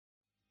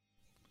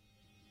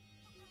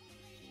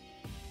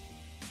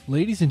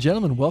Ladies and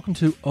gentlemen, welcome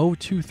to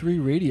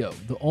O23 Radio,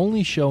 the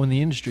only show in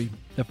the industry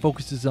that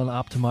focuses on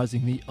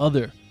optimizing the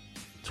other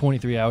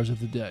 23 hours of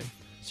the day,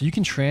 so you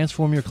can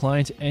transform your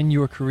clients and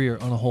your career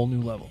on a whole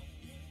new level.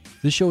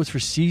 This show is for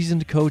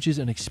seasoned coaches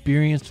and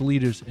experienced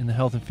leaders in the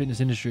health and fitness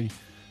industry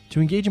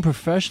to engage in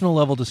professional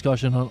level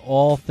discussion on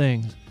all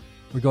things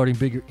regarding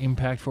bigger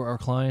impact for our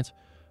clients,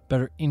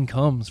 better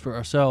incomes for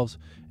ourselves,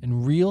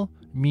 and real,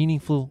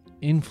 meaningful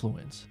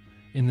influence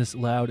in this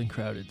loud and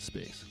crowded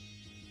space.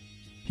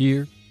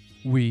 Here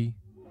we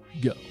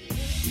go.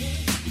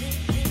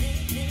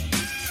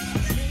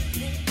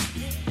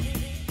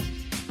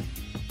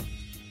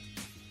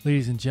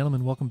 Ladies and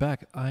gentlemen, welcome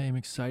back. I am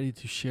excited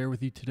to share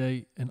with you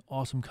today an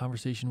awesome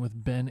conversation with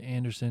Ben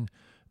Anderson.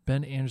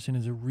 Ben Anderson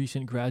is a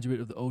recent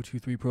graduate of the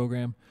O23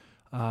 program,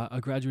 a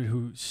graduate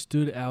who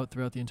stood out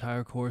throughout the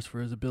entire course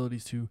for his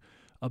abilities to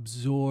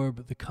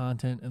absorb the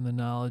content and the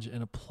knowledge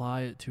and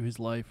apply it to his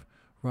life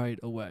right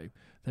away.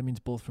 That means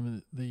both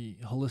from the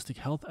holistic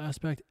health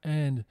aspect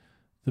and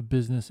the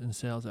business and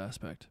sales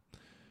aspect.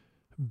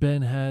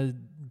 Ben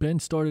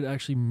started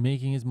actually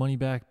making his money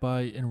back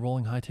by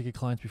enrolling high-ticket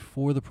clients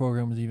before the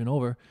program was even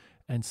over,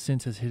 and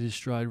since has hit his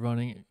stride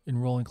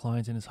enrolling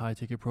clients in his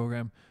high-ticket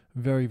program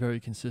very, very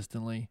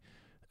consistently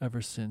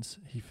ever since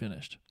he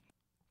finished.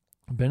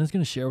 Ben is going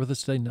to share with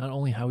us today not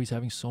only how he's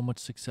having so much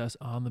success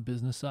on the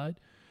business side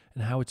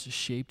and how it's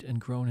shaped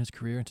and grown his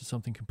career into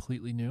something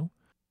completely new,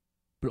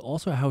 but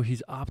also how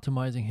he's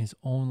optimizing his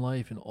own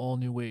life in all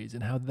new ways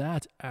and how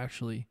that's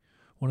actually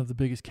one of the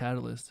biggest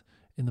catalysts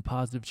in the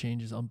positive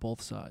changes on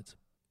both sides.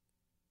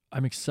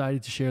 I'm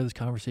excited to share this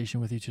conversation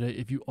with you today.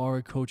 If you are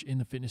a coach in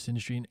the fitness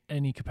industry in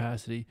any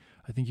capacity,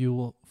 I think you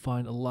will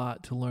find a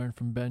lot to learn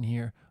from Ben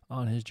here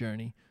on his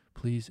journey.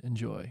 Please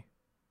enjoy.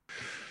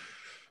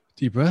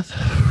 Deep breath.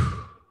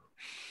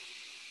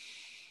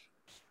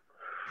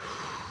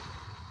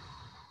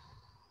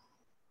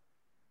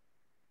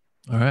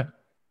 All right.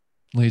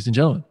 Ladies and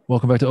gentlemen,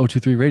 welcome back to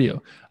O23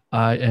 Radio.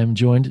 I am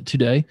joined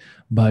today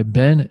by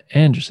Ben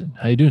Anderson.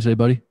 How you doing today,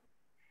 buddy?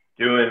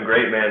 Doing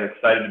great, man.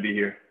 Excited to be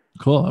here.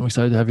 Cool. I'm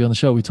excited to have you on the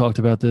show. We talked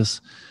about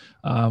this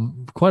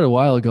quite a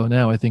while ago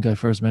now. I think I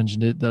first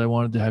mentioned it, that I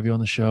wanted to have you on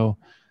the show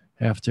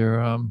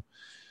after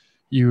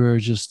you were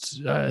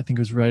just, I think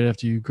it was right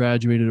after you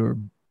graduated,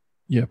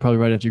 probably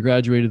right after you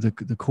graduated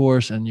the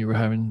course, and you were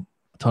having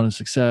a ton of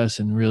success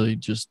and really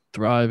just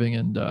thriving.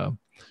 And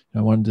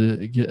I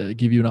wanted to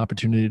give you an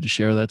opportunity to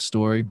share that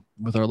story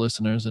with our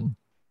listeners. And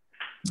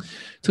it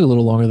took a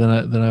little longer than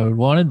I would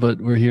wanted, but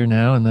we're here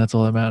now, and that's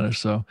all that matters.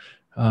 So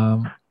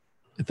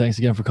thanks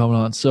again for coming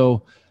on.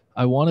 So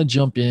I want to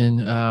jump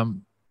in.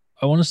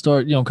 I want to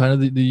start, kind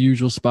of the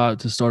usual spot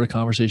to start a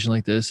conversation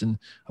like this. And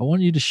I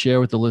want you to share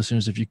with the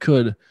listeners, if you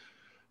could,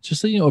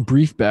 just a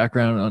brief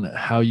background on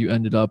how you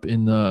ended up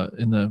in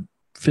the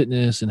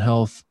fitness and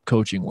health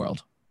coaching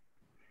world.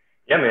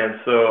 Yeah, man.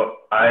 So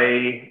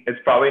it's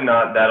probably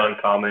not that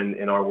uncommon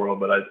in our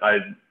world, but I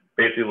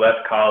basically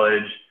left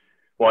college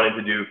wanting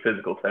to do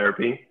physical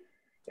therapy.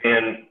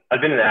 And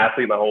I've been an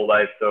athlete my whole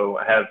life, so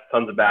I have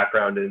tons of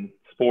background in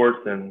sports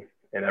and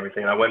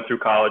everything. I went through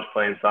college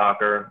playing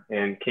soccer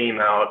and came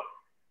out,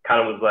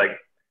 kind of was like,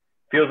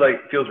 feels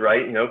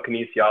right.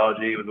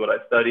 Kinesiology was what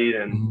I studied,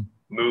 and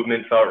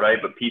movement felt right,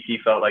 but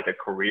PT felt like a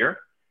career.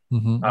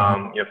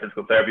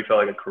 Physical therapy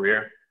felt like a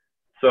career.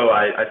 So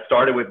I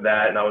started with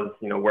that, and I was,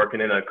 working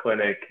in a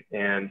clinic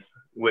and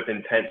with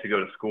intent to go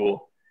to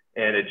school,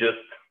 and it just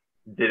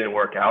didn't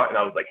work out. And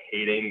I was like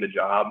hating the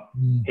job,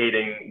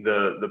 hating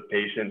the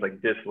patients,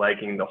 like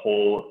disliking the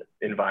whole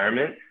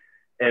environment.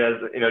 And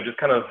as just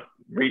kind of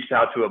reached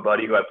out to a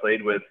buddy who I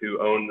played with, who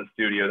owned the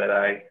studio that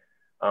I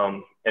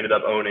ended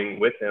up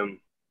owning with him,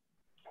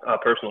 a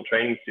personal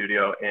training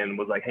studio, and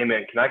was like, hey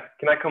man, can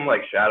I come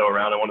like shadow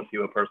around? I want to see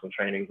what personal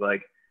training's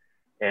like.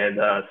 And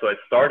so I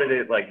started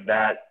it like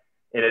that,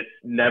 and it's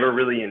never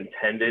really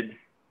intended,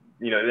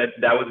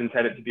 that was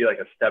intended to be like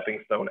a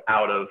stepping stone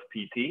out of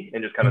PT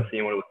and just kind of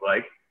seeing what it was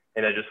like.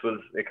 And it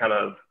kind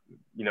of,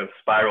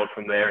 spiraled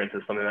from there into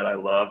something that I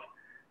loved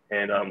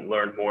and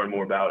learned more and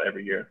more about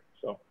every year.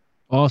 So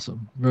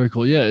awesome. Very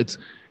cool. Yeah.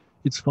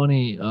 It's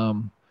funny.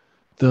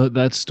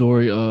 That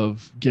story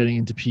of getting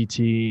into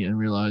PT and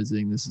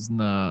realizing this is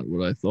not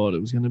what I thought it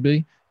was going to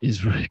be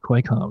is really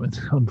quite common.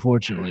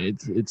 Unfortunately,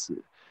 it's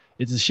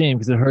a shame,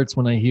 because it hurts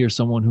when I hear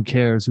someone who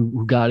cares,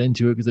 who got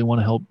into it because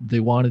they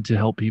wanted to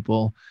help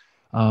people,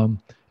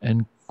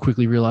 and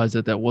quickly realized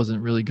that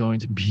wasn't really going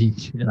to be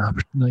an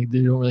opportunity.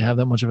 They don't really have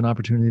that much of an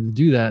opportunity to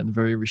do that, and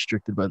very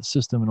restricted by the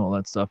system and all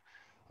that stuff.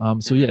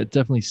 So yeah, it's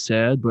definitely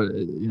sad, but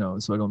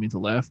so I don't mean to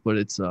laugh, but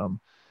it's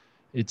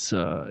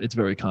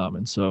very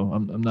common. So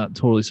I'm not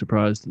totally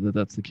surprised that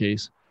that's the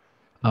case.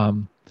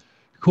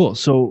 Cool.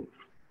 So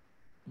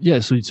yeah,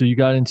 so you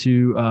got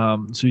into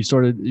so you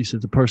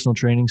said the personal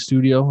training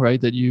studio,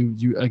 right? That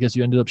you I guess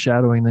you ended up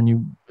shadowing, then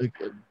you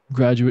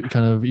graduate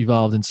kind of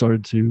evolved and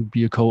started to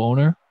be a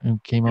co-owner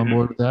and came on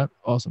board with that.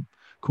 Awesome.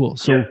 Cool.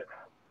 So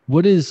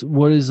what is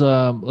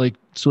like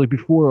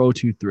before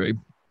O23,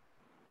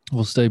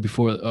 we'll stay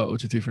before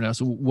O23 for now.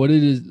 So what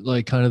did it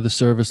like kind of the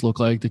service look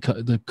like,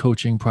 the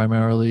coaching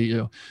primarily,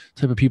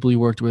 type of people you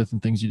worked with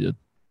and things you did?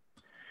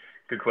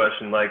 Good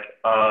question. Like,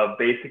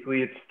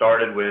 basically, it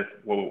started with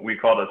what we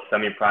called a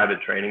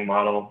semi-private training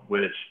model,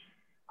 which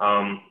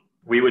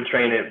we would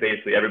train it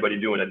basically everybody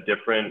doing a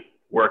different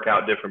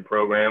workout, different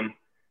program,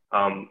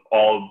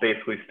 all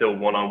basically still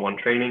one-on-one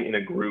training in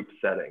a group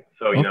setting.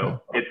 So, you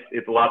know,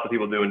 it's lots of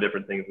people doing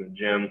different things in the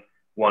gym,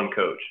 one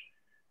coach.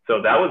 So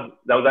that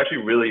was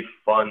actually really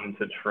fun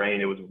to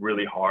train. It was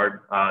really hard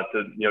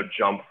to, you know,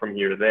 jump from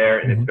here to there.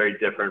 And it's very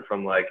different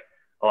from like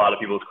a lot of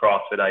people's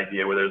CrossFit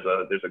idea where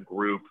there's a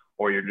group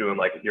or you're doing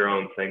like your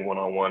own thing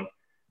one-on-one,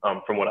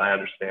 from what I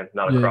understand.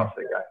 Not a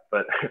CrossFit guy,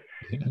 but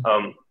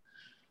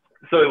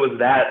so it was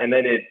that. And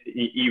then it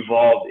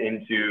evolved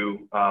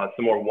into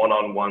some more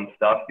one-on-one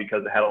stuff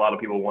because it had a lot of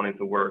people wanting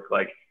to work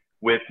like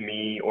with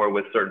me or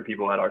with certain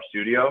people at our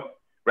studio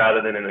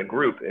rather than in a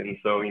group. And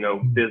so, you know,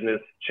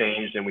 business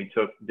changed and we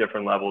took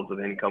different levels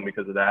of income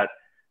because of that.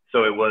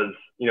 So it was,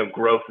 you know,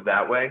 growth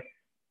that way.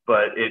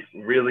 But it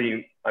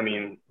really, I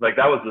mean, like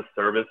that was the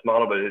service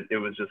model, but it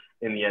was just,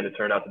 in the end, it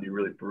turned out to be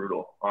really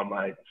brutal on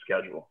my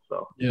schedule.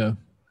 So, yeah.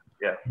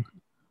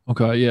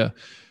 Okay. Yeah.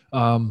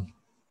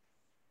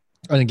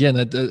 And again,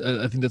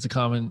 I think that's a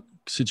common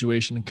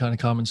situation and kind of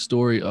common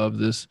story of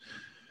this,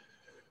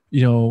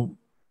 you know,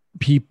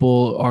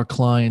 people, our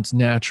clients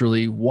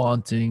naturally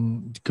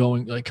wanting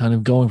going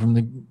from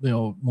the, you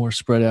know, more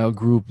spread out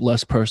group,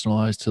 less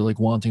personalized to like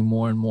wanting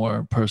more and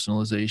more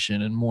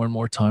personalization and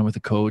more time with the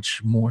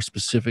coach, more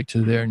specific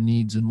to their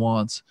needs and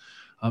wants.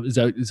 Is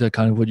that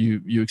kind of what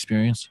you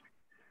experienced?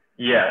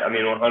 Yeah. I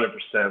mean,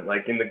 100%.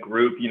 Like in the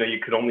group, you know, you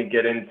could only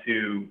get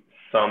into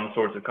some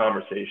sorts of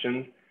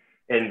conversations,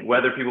 and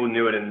whether people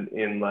knew it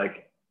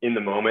in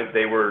the moment,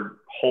 they were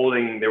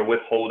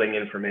withholding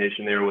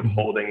information, they were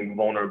withholding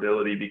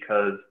vulnerability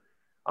because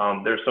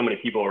there's so many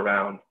people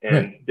around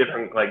and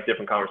different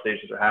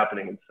conversations are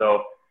happening. And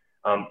so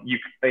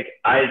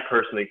I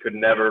personally could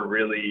never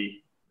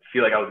really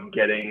feel like I was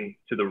getting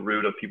to the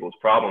root of people's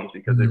problems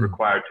because it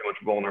required too much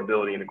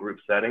vulnerability in a group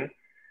setting.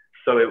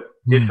 So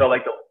it felt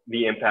like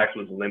the impact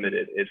was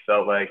limited. It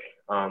felt like,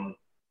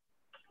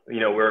 you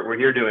know, we're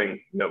here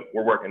doing, you know,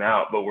 we're working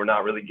out, but we're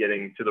not really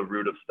getting to the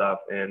root of stuff,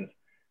 and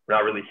we're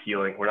not really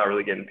healing. We're not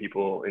really getting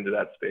people into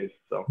that space.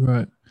 So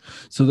right.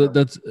 So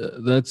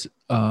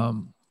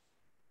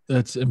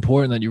that's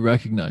important that you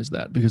recognize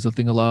that, because I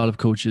think a lot of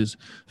coaches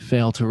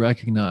fail to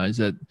recognize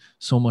that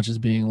so much is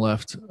being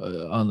left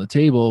on the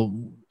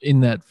table in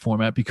that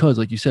format because,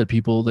 like you said,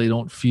 people, they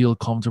don't feel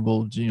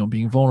comfortable, you know,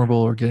 being vulnerable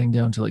or getting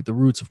down to like the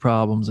roots of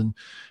problems and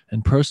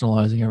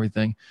personalizing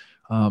everything.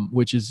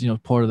 Which is, you know,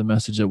 part of the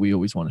message that we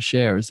always want to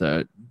share is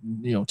that,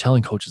 you know,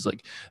 telling coaches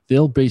like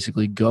they'll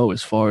basically go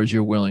as far as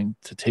you're willing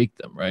to take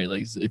them, right?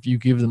 Like if you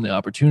give them the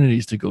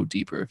opportunities to go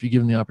deeper, if you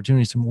give them the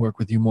opportunities to work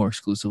with you more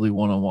exclusively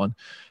one-on-one,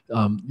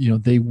 you know,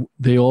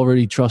 they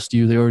already trust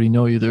you. They already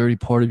know you. They're already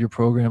part of your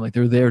program. Like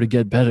they're there to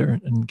get better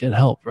and get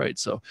help. Right.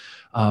 So,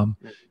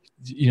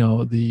 you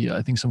know,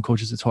 I think some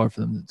coaches, it's hard for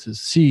them to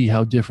see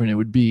how different it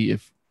would be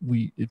if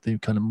they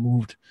kind of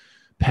moved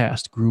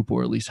past group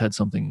or at least had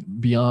something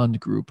beyond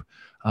group.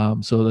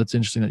 So that's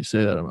interesting that you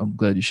say that. I'm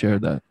glad you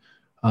shared that.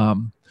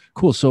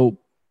 Cool. So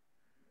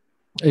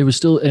it was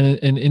still,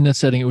 and in that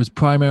setting, it was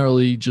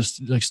primarily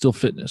just like still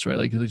fitness, right?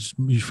 Like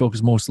you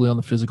focus mostly on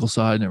the physical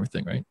side and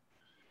everything, right?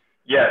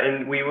 Yeah.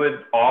 And we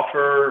would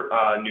offer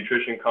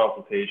nutrition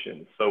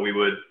consultations. So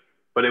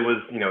but it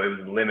was, you know, it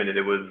was limited.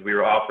 We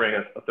were offering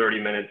a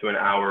 30-minute to an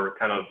hour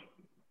kind of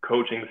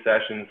coaching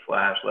session /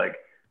 like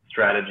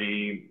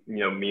strategy, you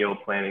know, meal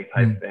planning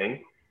type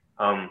thing.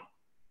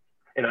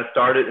 And I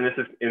started, and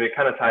it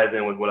kind of ties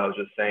in with what I was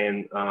just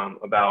saying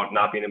about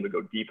not being able to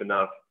go deep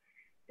enough,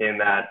 in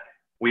that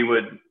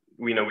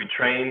we'd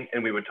train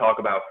and we would talk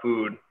about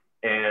food,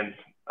 and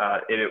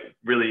it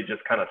really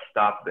just kind of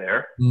stopped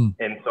there.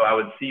 And so I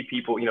would see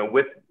people, you know,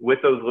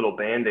 with those little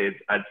Band-Aids,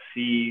 I'd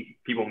see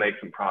people make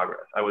some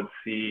progress. I would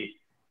see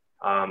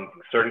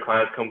certain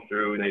clients come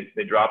through and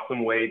they drop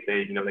some weight,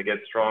 they get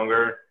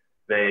stronger.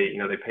 They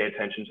pay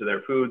attention to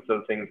their food,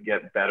 so things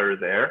get better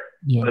there.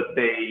 Yeah. But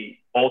they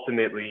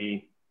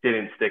ultimately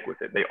didn't stick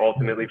with it. They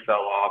ultimately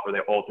fell off, or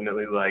they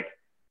ultimately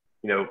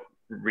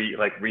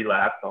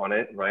relapsed on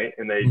it, right?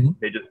 And they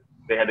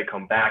had to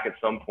come back at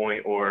some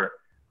point, or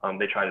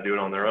they tried to do it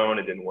on their own.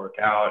 It didn't work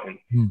out, and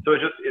so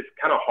it's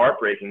kind of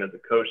heartbreaking as a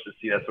coach to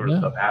see that sort of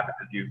stuff happen,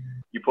 because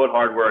you put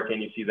hard work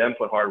in, you see them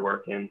put hard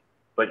work in,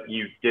 but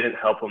you didn't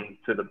help them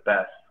to the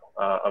best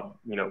of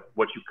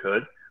what you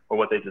could, or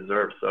what they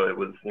deserve. So it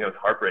was, it's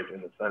heartbreaking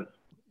in a sense.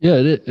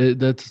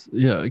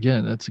 Yeah,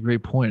 again, that's a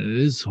great point. It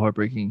is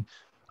heartbreaking.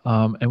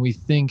 And we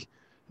think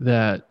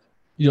that,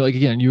 like,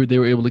 again, they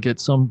were able to get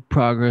some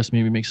progress,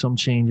 maybe make some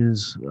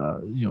changes,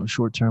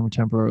 short term or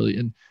temporarily.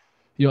 And,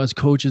 as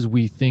coaches,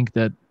 we think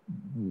that,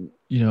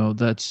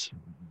 that's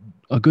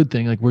a good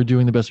thing. Like, we're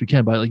doing the best we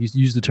can by, like, you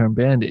use the term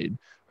Band-Aid,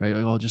 right?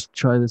 Like, I'll just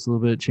try this a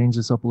little bit, change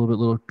this up a little bit,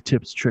 little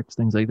tips, tricks,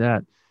 things like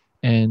that.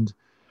 And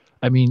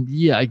I mean,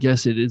 yeah, I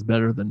guess it is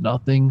better than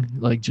nothing,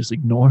 like just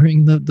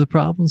ignoring the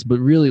problems, but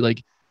really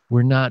like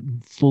we're not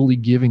fully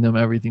giving them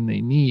everything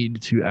they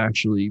need to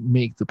actually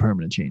make the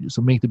permanent changes.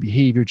 So make the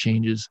behavior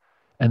changes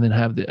and then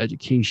have the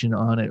education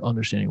on it,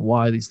 understanding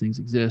why these things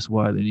exist,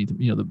 why they need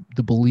to,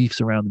 the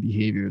beliefs around the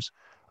behaviors.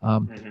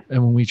 And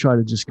when we try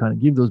to just kind of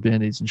give those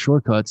band-aids and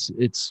shortcuts,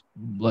 it's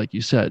like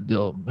you said,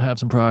 they'll have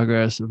some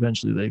progress.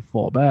 Eventually they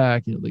fall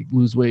back, they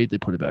lose weight, they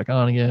put it back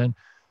on again,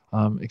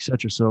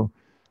 etc. So,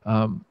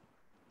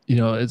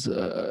 as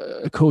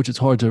a coach, it's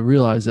hard to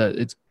realize that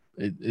it's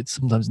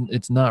sometimes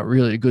it's not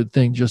really a good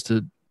thing just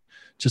to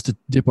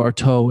dip our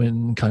toe in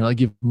and kind of like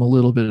give them a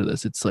little bit of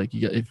this. It's like,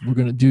 if we're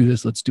going to do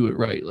this, let's do it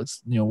right.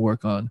 Let's,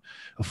 work on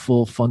a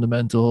full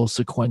fundamental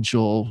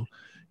sequential,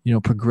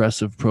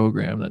 progressive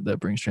program that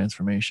brings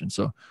transformation.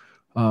 So,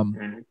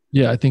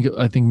 yeah, I think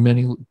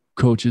many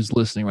coaches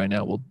listening right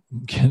now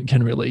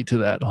can relate to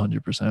that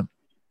 100%.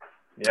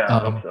 Yeah, I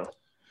hope so.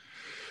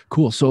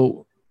 Cool.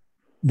 So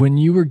when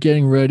you were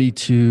getting ready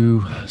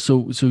to,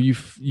 so you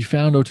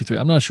found O23.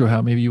 I'm not sure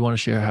how. Maybe you want to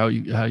share how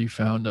you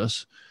found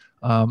us.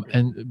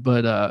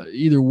 But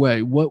either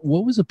way, what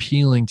was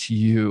appealing to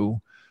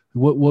you?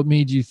 What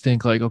made you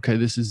think like, okay,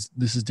 this is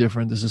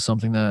different. This is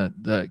something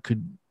that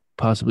could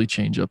possibly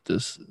change up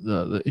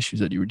the issues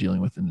that you were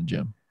dealing with in the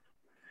gym?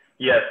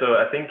 Yeah, so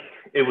I think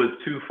it was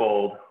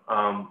twofold.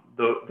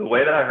 The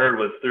way that I heard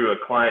was through a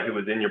client who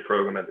was in your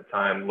program at the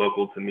time,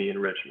 local to me in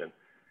Richmond.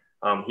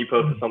 He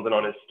posted something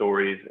on his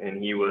stories,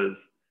 and he was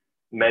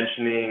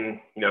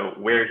mentioning,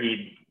 where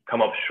he'd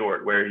come up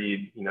short, where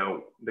he,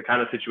 the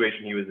kind of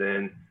situation he was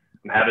in.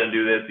 I'm having to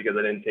do this because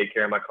I didn't take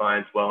care of my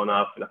clients well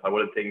enough. And if I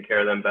would have taken care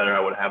of them better, I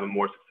would have a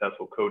more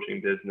successful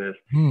coaching business.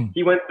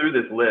 He went through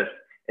this list,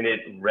 and it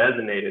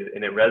resonated.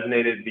 And it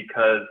resonated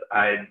because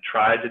I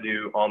tried to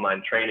do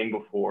online training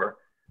before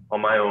on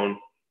my own,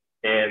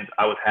 and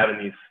I was having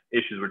these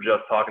issues we're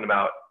just talking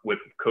about with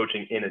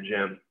coaching in a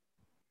gym.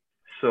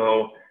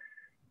 So,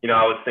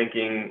 I was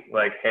thinking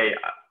like, hey,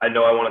 I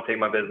know I want to take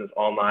my business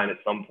online at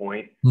some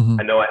point.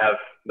 I know I have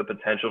the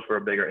potential for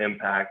a bigger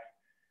impact,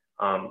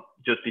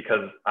 just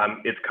because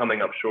it's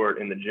coming up short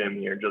in the gym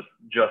here, just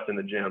in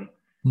the gym.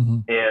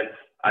 And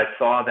I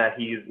saw that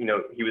he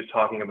was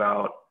talking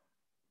about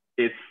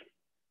it's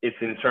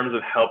in terms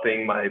of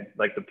helping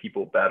the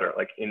people better,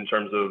 like in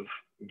terms of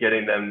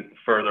getting them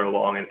further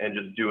along and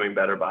just doing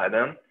better by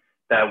them.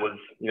 That was,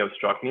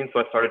 struck me. And so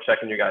I started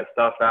checking your guys'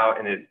 stuff out,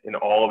 and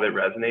all of it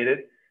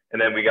resonated. And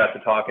then we got to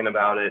talking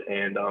about it,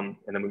 and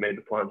then we made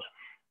the plunge.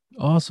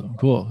 Awesome.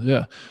 Cool.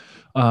 Yeah.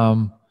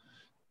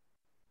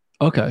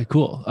 Okay,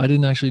 cool. I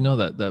didn't actually know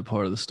that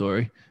part of the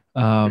story.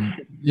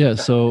 Yeah.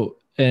 So,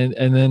 and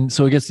then,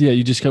 so I guess, yeah,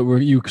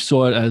 you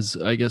saw it as,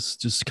 I guess,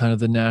 just kind of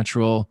the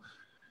natural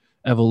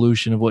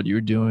evolution of what you were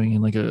doing,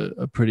 and like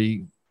a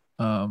pretty,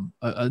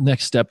 a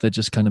next step that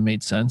just kind of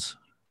made sense.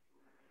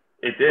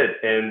 It did.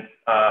 And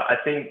I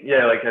think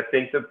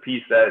the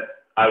piece that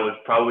I was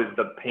probably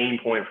the pain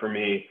point for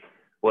me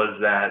was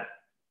that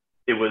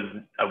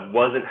I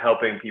wasn't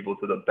helping people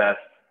to the best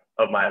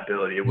of my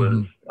ability. It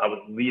was, I was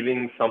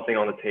leaving something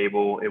on the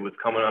table. It was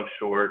coming up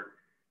short,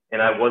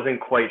 and I wasn't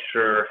quite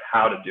sure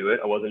how to do it.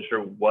 I wasn't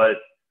sure what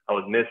I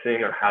was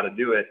missing or how to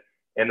do it.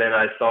 And then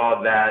I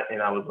saw that,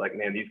 and I was like,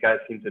 man, these guys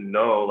seem to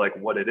know like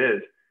what it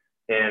is.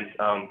 And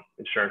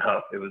sure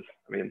enough, it was,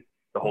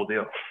 the whole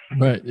deal.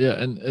 Right. Yeah.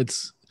 And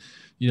it's,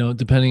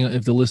 depending on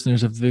if the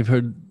listeners, if they've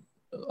heard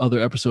other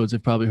episodes,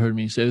 they've probably heard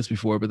me say this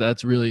before, but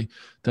that's how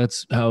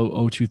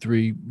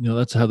O23,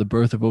 that's how the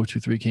birth of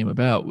O23 came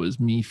about, was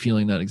me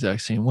feeling that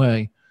exact same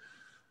way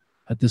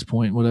at this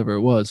point, whatever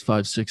it was,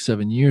 5, 6,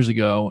 7 years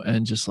ago.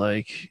 And just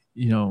like,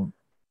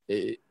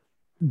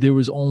 there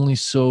was only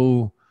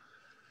so,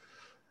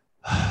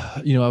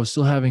 I was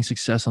still having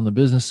success on the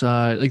business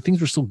side. Like things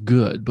were still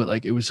good, but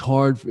like it was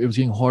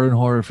getting harder and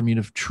harder for me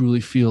to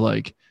truly feel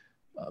like,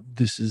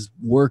 this is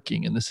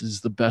working and this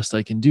is the best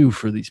I can do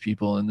for these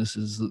people. And this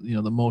is,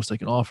 the most I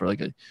can offer.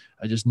 Like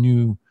I just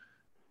knew,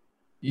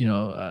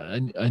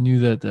 I knew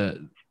that,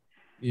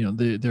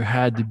 there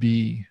had to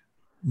be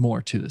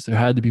more to this. There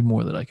had to be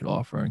more that I could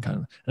offer,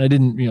 and I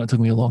didn't, it took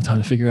me a long time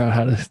to figure out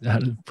how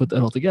to put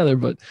that all together,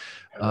 but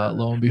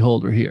lo and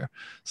behold, we're here.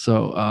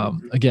 So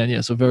again, yeah,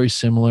 so very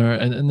similar.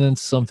 And then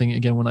something,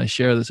 again, when I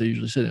share this, I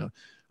usually say,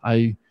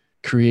 I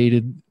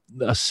created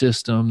a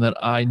system that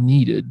I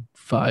needed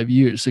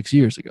 6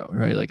 years ago,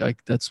 right?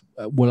 Like that's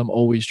what I'm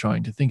always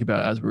trying to think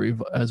about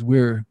as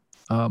we're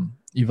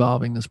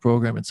evolving this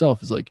program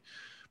itself, is like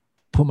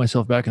put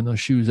myself back in those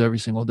shoes every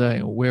single day.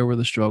 Where were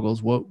the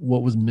struggles? What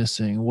was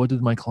missing? What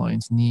did my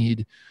clients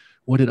need?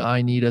 What did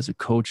I need as a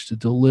coach to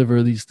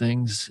deliver these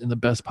things in the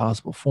best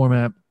possible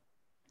format?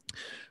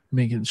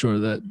 Making sure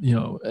that,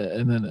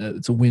 and then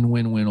it's a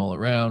win-win-win all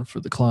around for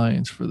the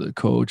clients, for the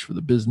coach, for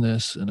the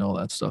business, and all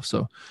that stuff.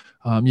 So,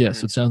 so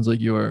it sounds like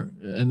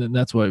and then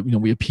that's why,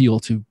 we appeal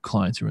to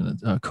clients who are in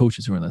the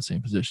coaches who are in that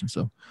same position.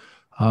 So,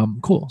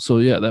 cool. So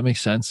yeah, that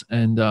makes sense.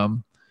 And,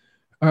 all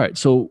right.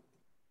 So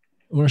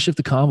I want to shift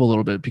the convo a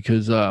little bit,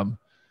 because, as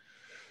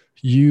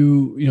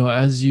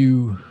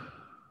you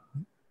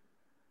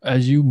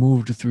as you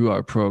moved through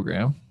our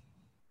program,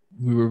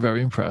 we were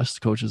very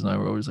impressed. Coaches and I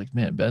were always like,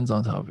 man, Ben's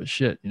on top of his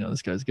shit. You know,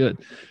 this guy's good.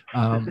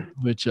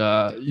 Which, you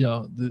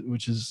know,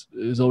 which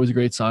is always a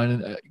great sign.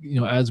 And, you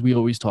know, as we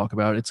always talk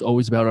about, it's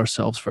always about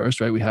ourselves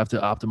first, right? We have to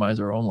optimize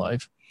our own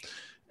life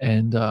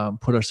and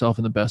put ourselves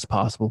in the best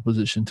possible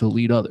position to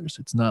lead others.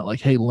 It's not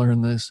like, hey,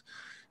 learn this,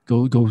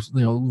 go, you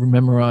know,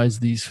 memorize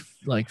these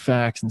like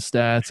facts and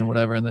stats and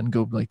whatever, and then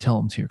go like tell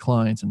them to your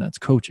clients. And that's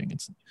coaching.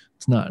 It's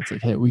not. It's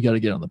like, hey, we got to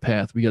get on the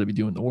path. We got to be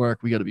doing the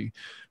work. We got to be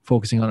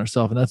focusing on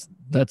ourselves. And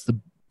that's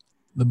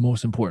the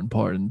most important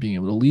part in being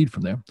able to lead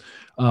from there.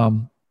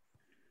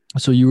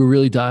 So you were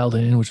really dialed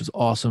in, which was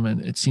awesome.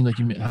 And it seemed like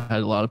you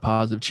had a lot of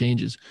positive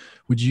changes.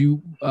 Would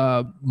you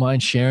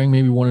mind sharing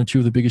maybe one or two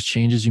of the biggest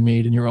changes you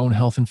made in your own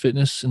health and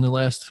fitness in the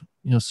last,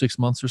 you know, 6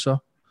 months or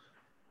so?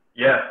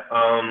 Yeah,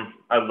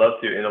 I'd love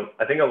to. You know,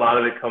 I think a lot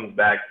of it comes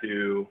back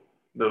to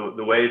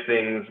the way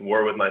things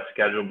were with my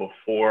schedule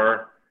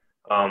before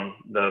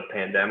the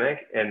pandemic,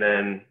 and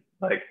then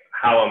like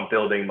how I'm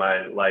building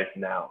my life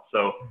now.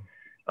 So,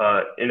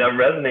 and I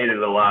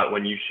resonated a lot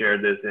when you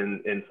shared this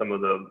in some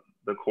of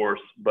the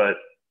course, but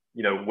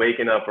you know,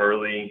 waking up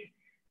early,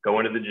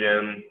 going to the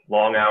gym,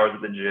 long hours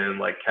at the gym,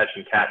 like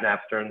catching cat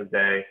naps during the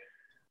day,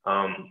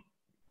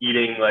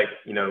 eating like,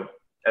 you know,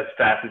 as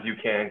fast as you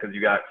can because you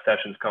got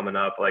sessions coming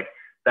up, like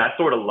that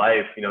sort of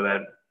life, you know,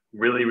 that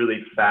really,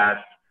 really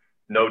fast,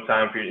 no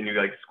time for you, and you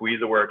like squeeze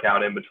a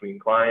workout in between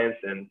clients.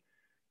 And,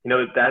 you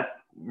know, that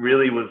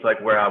really was like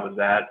where I was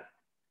at.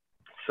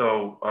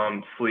 So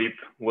sleep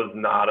was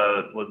not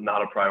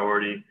a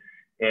priority.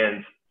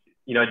 And,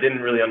 you know, I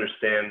didn't really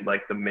understand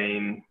like I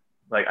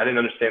didn't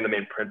understand the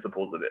main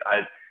principles of it.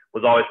 I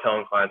was always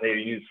telling clients, hey,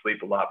 you need to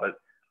sleep a lot, but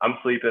I'm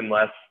sleeping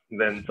less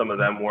than some of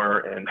them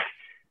were. And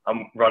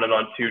I'm running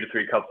on 2 to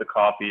 3 cups of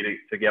coffee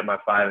to get my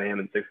 5 a.m.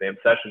 and 6 a.m.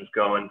 sessions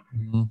going.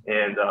 Mm-hmm.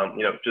 And,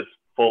 you know, just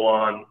full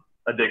on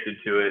addicted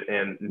to it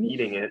and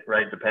needing it,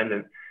 right?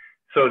 Dependent.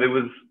 So it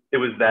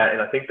was that.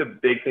 And I think the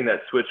big thing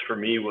that switched for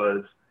me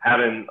was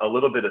having a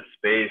little bit of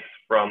space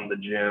from the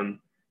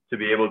gym to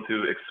be able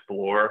to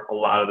explore a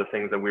lot of the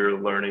things that we were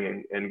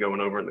learning and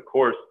going over in the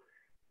course.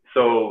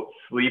 So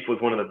sleep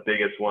was one of the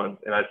biggest ones.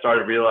 And I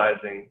started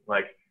realizing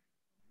like,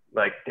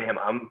 damn,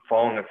 I'm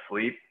falling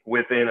asleep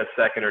within a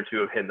second or two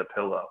of hitting the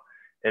pillow.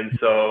 And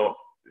so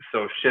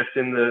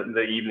shifting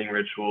the evening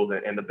rituals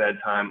and the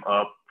bedtime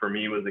up for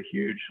me was a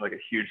huge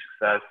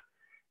success.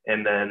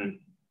 And then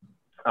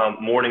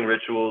morning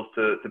rituals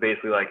to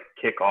basically like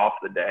kick off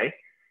the day.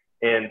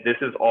 And this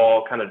is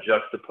all kind of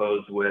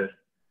juxtaposed with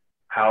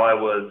how I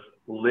was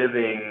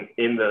living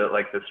in the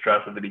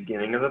stress of the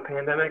beginning of the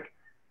pandemic.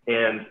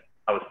 And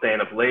I was staying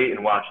up late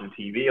and watching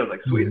TV. I was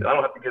like, sweet, I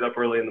don't have to get up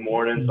early in the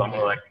morning. So I'm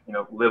gonna like, you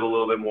know, live a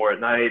little bit more at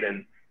night,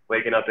 and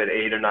waking up at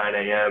 8 or 9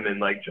 a.m. and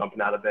like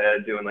jumping out of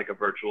bed, doing like a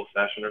virtual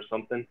session or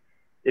something.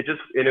 It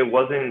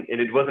wasn't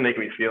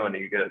making me feel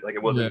any good. Like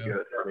it wasn't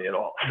good for me at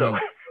all. So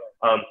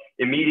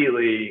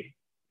immediately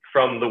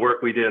from the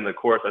work we did in the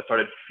course, I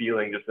started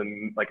feeling just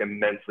like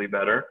immensely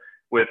better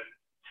with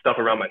stuff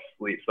around my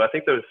sleep. So I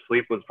think the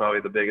sleep was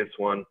probably the biggest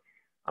one.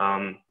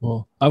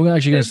 Well, I'm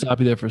actually going to stop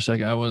you there for a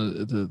second. I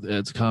wanted to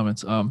add some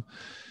comments.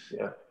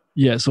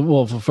 Yeah. So,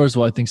 well, first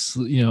of all, I think,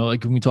 you know,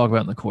 like when we talk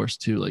about in the course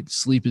too, like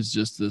sleep is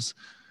just this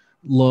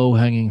low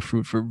hanging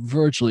fruit for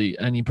virtually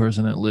any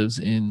person that lives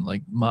in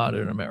like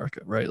modern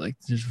America, right? Like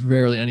there's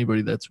rarely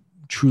anybody that's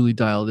truly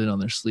dialed in on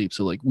their sleep.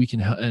 So like we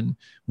can, and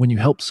when you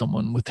help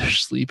someone with their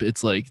sleep,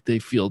 it's like they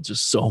feel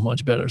just so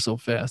much better so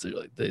fast. They're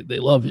like, they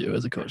love you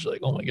as a coach. They're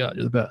like, oh my God,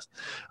 you're the best.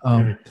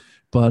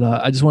 But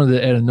I just wanted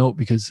to add a note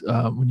because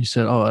when you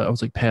said, oh, I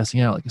was like passing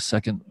out like a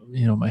second,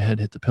 you know, my head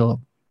hit the pillow.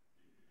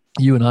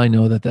 You and I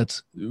know that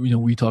that's, you know,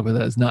 we talk about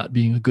that as not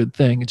being a good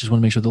thing. I just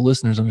want to make sure the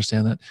listeners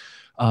understand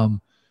that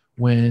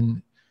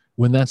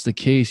when that's the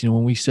case, you know,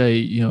 when we say,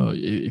 you know,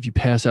 if you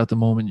pass out the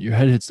moment your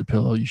head hits the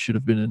pillow, you should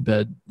have been in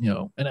bed, you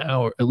know,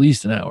 at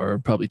least an hour, or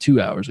probably 2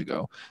 hours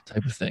ago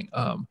type of thing.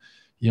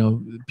 You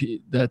know,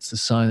 that's the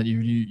sign that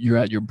you're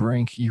at your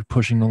brink, you're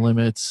pushing the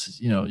limits,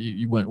 you know,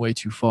 you went way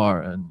too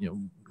far, and, you know,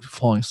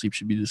 falling asleep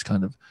should be this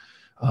kind of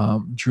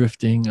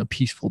drifting, a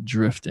peaceful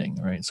drifting,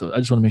 right? So I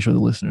just want to make sure the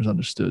listeners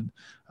understood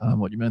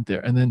what you meant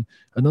there. And then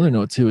another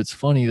note too, it's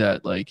funny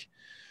that like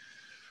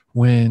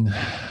when,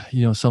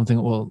 you know,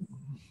 something, well,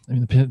 I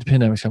mean, the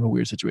pandemic's kind of a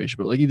weird situation,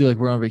 but like either like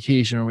we're on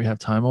vacation or we have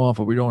time off,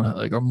 or we don't have,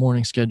 like our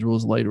morning schedule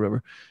is light or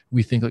whatever,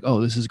 we think like,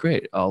 oh, this is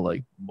great. I'll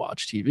like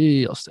watch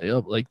TV, I'll stay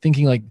up, like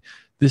thinking like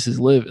this is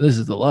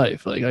the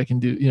life. Like I can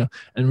do, you know,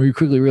 and we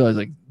quickly realize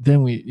like,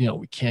 then we, you know,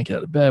 we can't get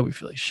out of bed. We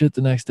feel like shit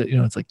the next day. You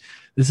know, it's like,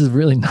 this is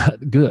really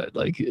not good.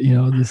 Like, you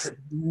know, this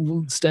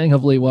staying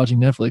up late watching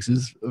Netflix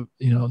is,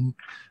 you know,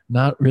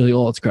 not really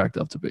all it's cracked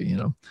up to be, you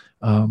know?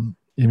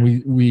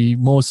 And we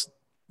most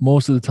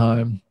of the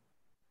time,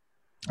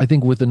 I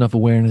think with enough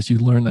awareness, you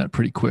learn that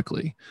pretty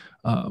quickly.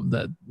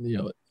 That, you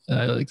know,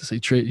 I like to say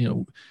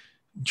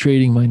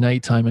trading my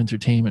nighttime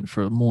entertainment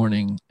for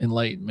morning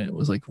enlightenment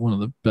was like one of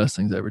the best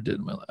things I ever did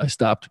in my life. I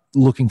stopped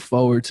looking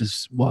forward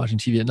to watching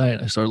TV at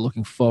night. I started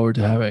looking forward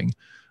to having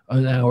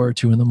an hour or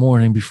two in the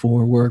morning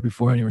before work,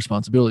 before any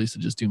responsibilities, to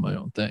just do my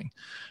own thing.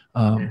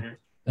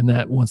 And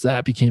that once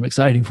that became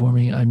exciting for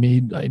me, I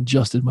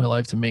adjusted my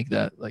life to make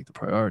that like the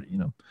priority, you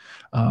know.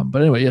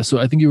 But anyway, yeah. So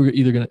I think you were were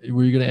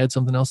you going to add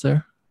something else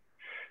there?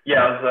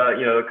 Yeah, I was,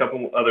 you know, a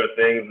couple other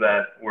things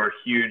that were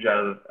huge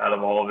out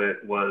of all of it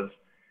was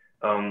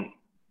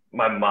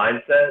my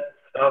mindset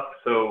stuff.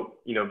 So,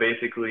 you know,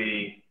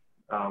 basically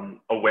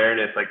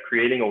awareness, like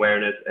creating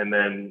awareness. And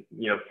then,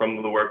 you know,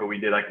 from the work that we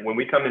did, like when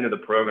we come into the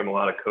program, a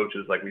lot of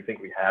coaches, like we think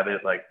we have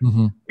it, like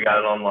we got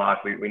it on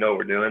lock, we know what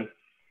we're doing.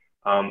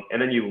 And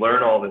then you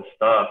learn all this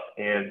stuff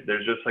and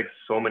there's just like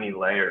so many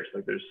layers,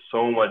 like there's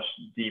so much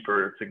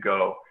deeper to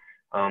go.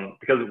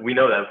 Because we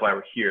know that's why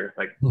we're here,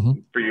 like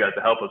for you guys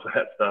to help us with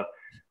that stuff.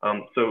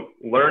 So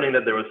learning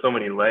that there was so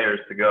many layers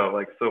to go,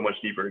 like so much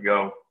deeper to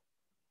go,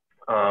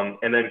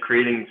 and then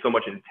creating so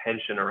much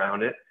intention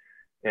around it.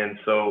 And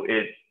so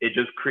it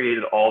just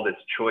created all this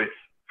choice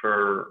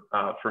for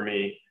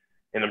me,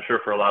 and I'm sure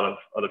for a lot of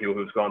other people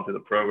who've gone through the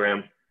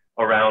program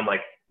around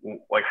like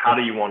how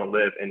do you want to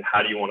live and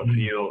how do you want to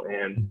feel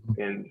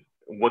and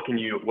what are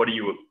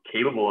you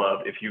capable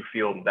of if you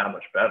feel that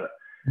much better.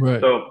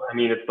 Right. So, I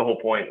mean, it's the whole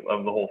point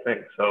of the whole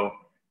thing. So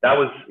that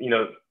was, you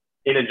know,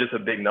 in just a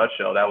big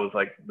nutshell, that was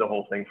like the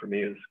whole thing for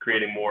me, is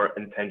creating more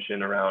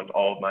intention around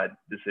all of my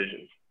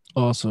decisions.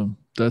 Awesome.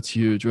 That's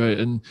huge. Right.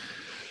 And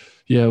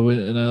yeah,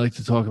 and I like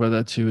to talk about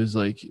that too, is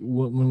like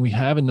when we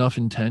have enough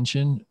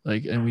intention,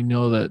 like, and we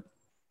know that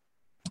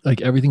like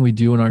everything we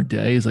do in our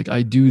day is like,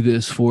 I do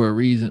this for a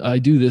reason. I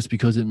do this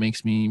because it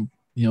makes me,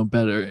 you know,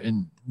 better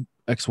in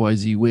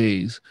XYZ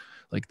ways.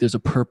 Like there's a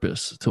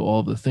purpose to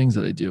all of the things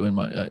that I do in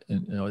my, you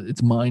know,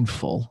 it's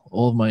mindful.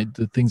 All of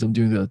the things I'm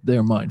doing,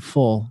 they're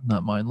mindful,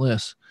 not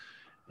mindless,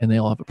 and they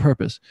all have a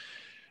purpose.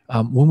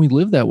 When we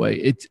live that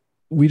way,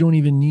 we don't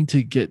even need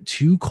to get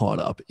too caught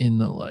up in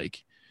the,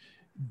 like,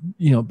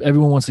 you know,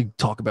 everyone wants to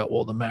talk about,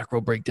 well, the macro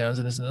breakdowns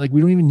and this, and like,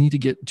 we don't even need to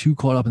get too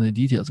caught up in the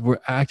details. If we're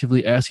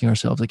actively asking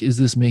ourselves, like, is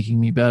this making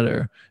me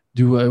better?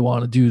 Do I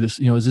want to do this?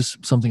 You know, is this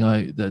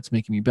something that's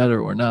making me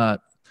better or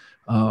not?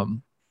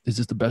 Is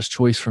this the best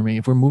choice for me?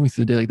 If we're moving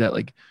through the day like that,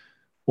 like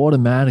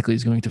automatically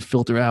is going to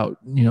filter out,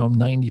 you know,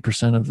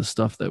 90% of the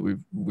stuff that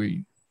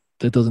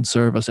that doesn't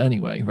serve us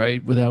anyway,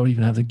 right? Without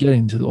even having to get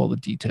into all the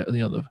detail, you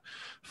know, the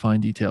fine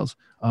details.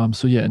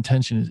 So yeah,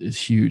 intention is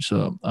huge.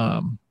 So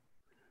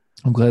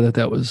I'm glad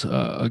that was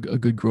a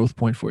good growth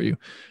point for you.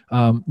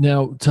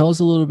 Now tell us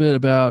a little bit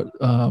about,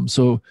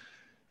 so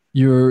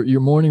your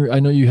morning.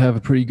 I know you have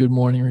a pretty good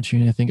morning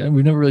routine. I think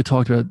we've never really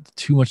talked about it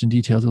too much in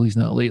details, at least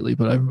not lately.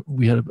 But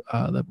we had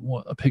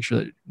a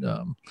picture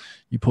that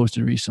you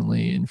posted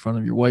recently in front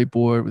of your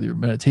whiteboard with your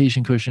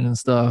meditation cushion and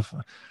stuff.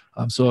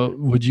 So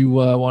would you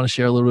want to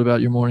share a little bit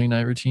about your morning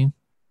night routine?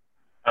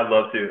 I'd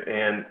love to,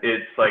 and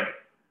it's like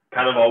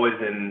kind of always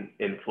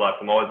in flux.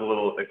 I'm always a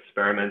little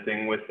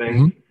experimenting with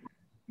things.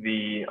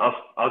 I'll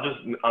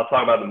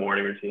talk about the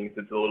morning routine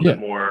because it's a little bit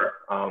more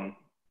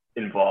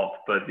involved,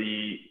 but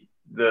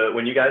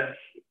when you guys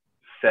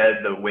said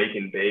the wake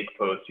and bake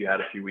post you had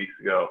a few weeks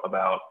ago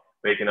about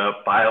waking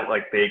up,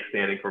 like bake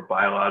standing for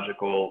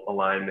biological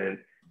alignment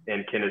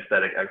and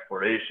kinesthetic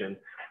exploration,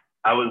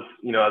 I was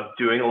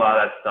doing a lot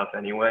of that stuff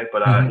anyway,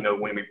 but you know,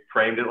 when we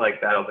framed it like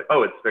that, I was like,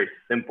 oh, it's very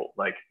simple.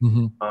 Like,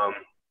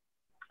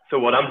 so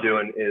what I'm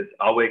doing is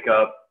I'll wake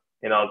up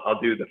and I'll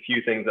do the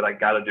few things that I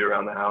got to do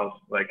around the house.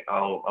 Like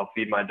I'll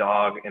feed my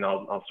dog and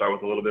I'll start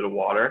with a little bit of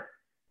water,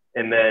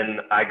 and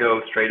then I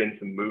go straight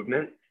into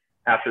movement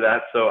after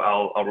that. So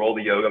I'll roll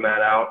the yoga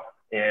mat out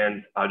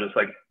and I'll just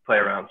like play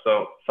around.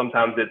 So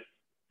sometimes it's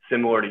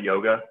similar to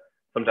yoga,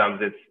 sometimes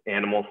it's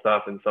animal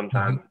stuff, and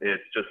sometimes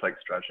it's just like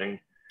stretching.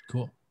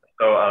 Cool.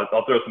 So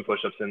I'll throw some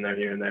push-ups in there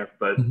here and there,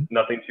 but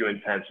nothing too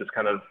intense, just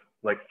kind of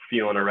like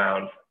feeling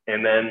around.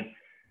 And then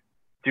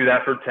do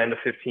that for 10 to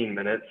 15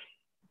 minutes.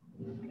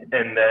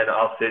 And then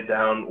I'll sit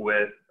down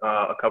with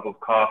a cup of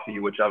coffee,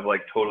 which I've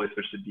like totally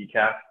switched to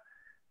decaf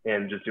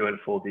and just doing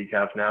full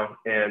decaf now.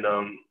 And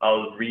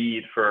I'll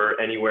read for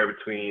anywhere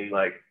between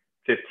like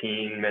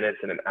 15 minutes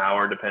and an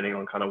hour, depending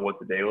on kind of what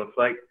the day looks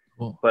like.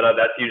 Cool. But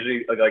that's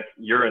usually like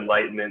your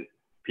enlightenment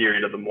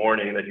period of the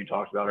morning that you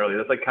talked about earlier.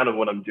 That's like kind of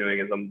what I'm doing,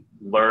 is I'm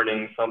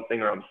learning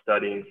something or I'm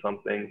studying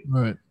something,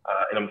 right?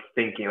 And I'm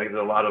thinking, like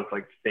there's a lot of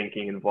like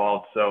thinking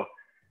involved. So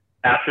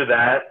after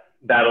that,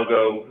 that'll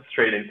go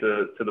straight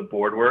into the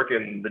board work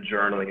and the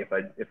journaling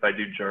if I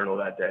do journal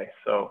that day.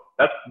 So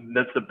that's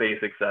the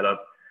basic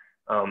setup.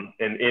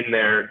 And in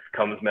there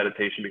comes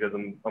meditation because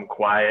I'm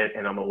quiet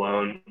and I'm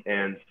alone,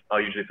 and I'll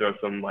usually throw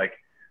some like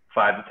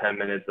 5 to 10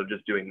 minutes of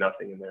just doing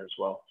nothing in there as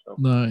well. So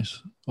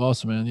nice.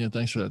 Awesome, man. Yeah.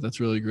 Thanks for that. That's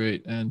really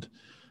great. And,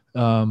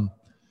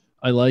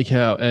 I like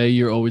how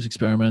you're always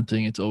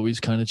experimenting. It's always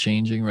kind of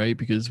changing, right?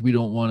 Because we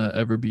don't want to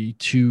ever be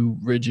too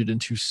rigid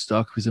and too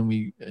stuck, because then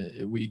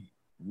we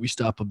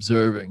stop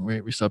observing,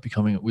 right? We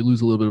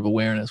lose a little bit of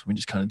awareness when we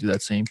just kind of do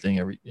that same thing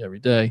every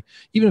day,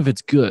 even if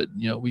it's good.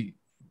 You know,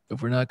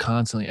 if we're not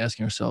constantly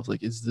asking ourselves,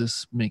 like, is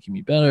this making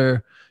me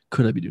better?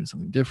 Could I be doing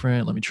something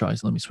different? Let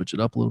me switch it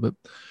up a little bit.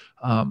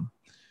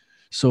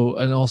 So,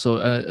 and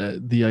also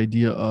the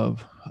idea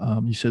of,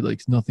 you said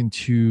like nothing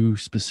too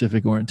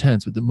specific or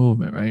intense with the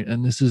movement, right?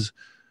 And this is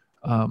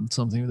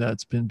something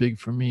that's been big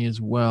for me as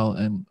well.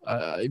 And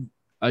I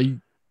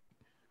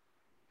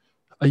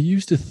I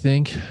used to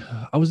think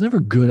I was never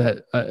good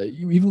at,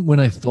 even when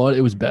I thought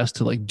it was best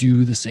to like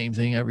do the same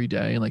thing every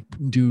day and like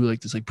do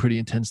like this like pretty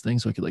intense thing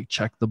so I could like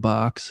check the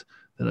box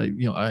that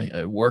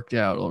I worked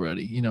out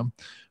already,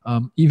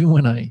 even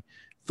when I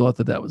thought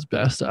that that was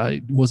best,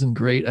 I wasn't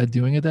great at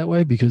doing it that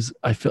way because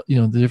I felt,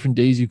 the different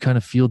days you kind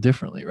of feel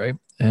differently. Right.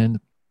 And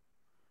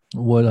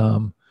what,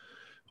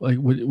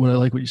 what I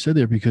like what you said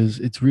there, because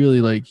it's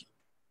really like,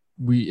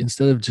 we,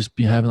 instead of just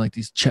be having like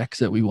these checks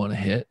that we want to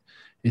hit,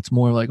 it's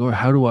more like, or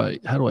how do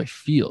I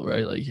feel,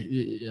 right? Like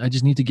I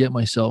just need to get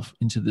myself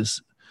into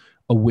this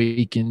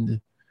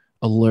awakened,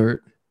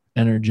 alert,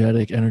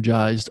 energetic,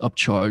 energized,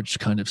 upcharged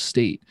kind of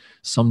state.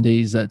 Some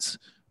days that's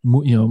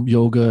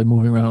yoga and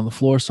moving around on the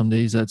floor. Some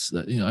days that's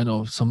I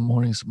know some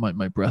mornings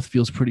my breath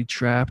feels pretty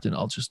trapped and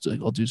I'll just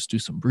do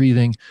some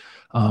breathing.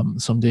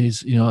 Some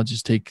days I'll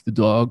just take the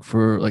dog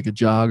for like a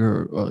jog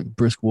or like a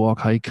brisk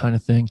walk, hike kind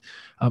of thing.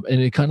 And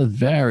it kind of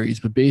varies,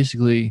 but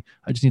basically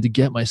I just need to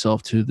get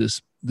myself to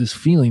this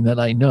feeling that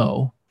I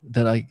know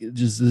that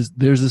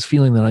there's this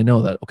feeling that I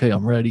know that, okay,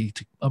 I'm ready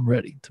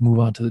to move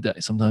on to the day.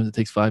 Sometimes it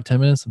takes 5-10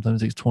 minutes,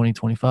 sometimes it takes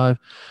 20-25.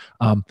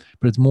 But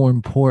it's more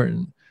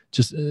important,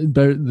 just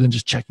better than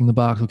just checking the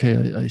box.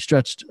 Okay, I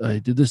stretched, I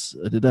did this,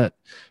 I did that,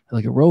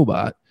 like a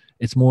robot.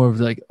 It's more of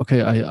like,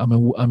 okay,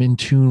 I'm in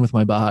tune with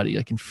my body.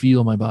 I can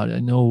feel my body. I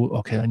know,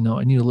 okay, I know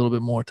I need a little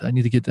bit more. I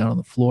need to get down on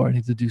the floor. I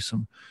need to do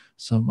some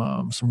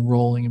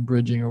rolling and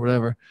bridging or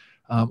whatever.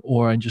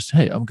 Or I just,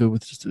 hey, I'm good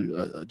with just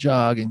a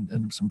jog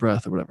and some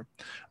breath or whatever.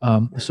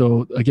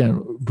 So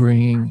again,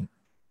 bringing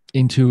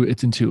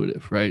it's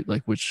intuitive, right?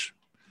 Like, which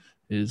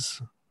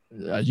is,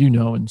 as you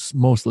know, and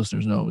most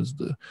listeners know, is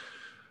the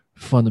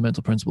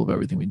fundamental principle of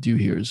everything we do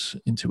here is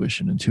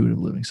intuition, intuitive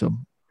living. So,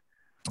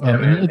 Yeah,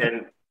 man.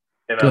 and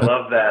And go I ahead.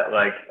 love that,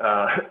 like,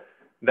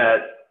 that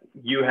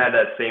you had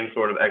that same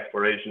sort of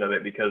exploration of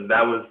it, because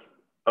that was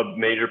a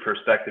major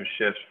perspective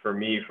shift for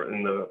me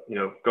in the,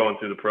 going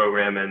through the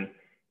program and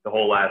the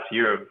whole last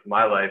year of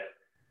my life.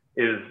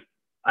 Is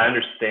I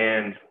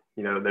understand,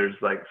 there's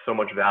like so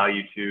much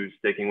value to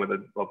sticking with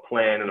a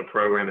plan and a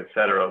program, et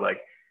cetera.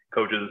 Like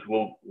coaches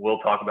will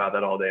talk about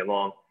that all day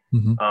long.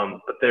 Mm-hmm.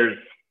 But there's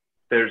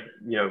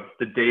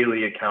the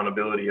daily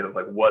accountability of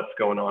like what's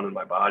going on in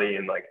my body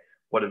and like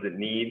what does it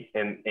need,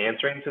 and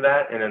answering to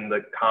that, and then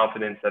the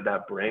confidence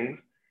that brings,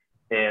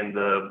 and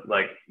the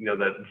like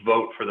that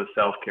vote for the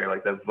self-care,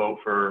 like that vote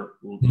for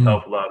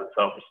self-love and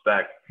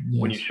self-respect,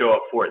 when you Yes. show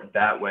up for it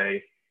that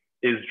way,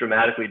 is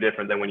dramatically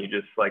different than when you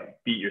just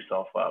like beat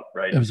yourself up,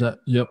 right?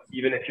 Yep.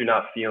 Even if you're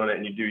not feeling it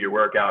and you do your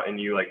workout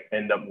and you like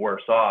end up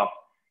worse off,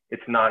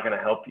 it's not going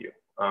to help you.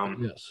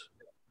 Yes.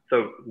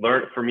 So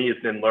for me,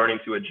 it's been learning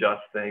to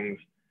adjust things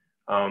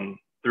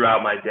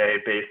throughout my day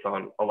based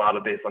on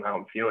how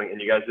I'm feeling.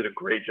 And you guys did a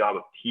great job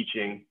of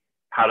teaching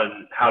how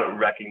to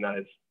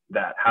recognize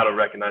that, how to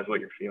recognize what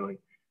you're feeling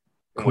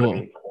and what it Cool.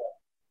 means.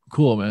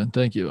 Cool, man.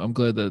 Thank you. I'm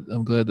glad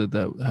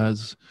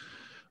that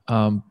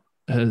um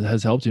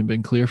has helped you and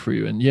been clear for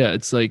you. And yeah,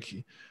 it's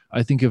like,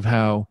 I think of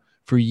how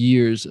for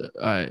years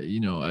I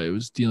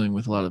was dealing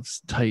with a lot of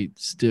tight,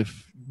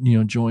 stiff,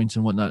 joints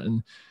and whatnot.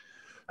 And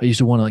I used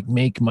to want to like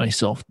make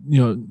myself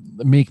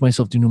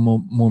do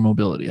more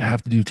mobility. I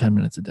have to do 10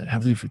 minutes a day. I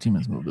have to do 15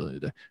 minutes of mobility a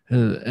day.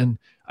 And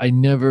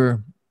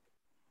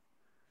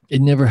it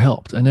never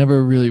helped. I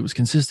never really was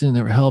consistent. It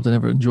never helped. I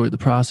never enjoyed the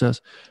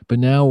process. But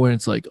now when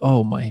it's like,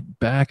 oh, my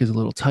back is a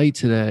little tight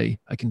today,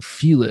 I can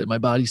feel it. My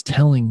body's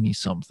telling me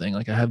something.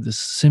 Like I have this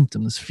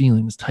symptom, this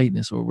feeling, this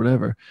tightness or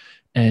whatever.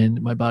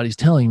 And my body's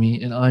telling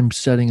me, and I'm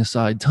setting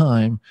aside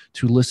time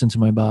to listen to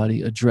my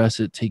body, address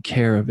it, take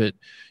care of it,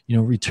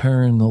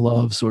 return the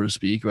love, so to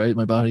speak, right?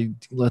 My body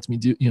lets me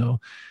do,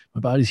 my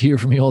body's here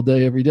for me all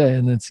day, every day.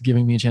 And it's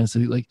giving me a chance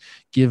to like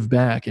give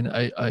back. And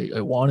I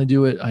want to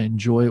do it. I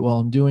enjoy it while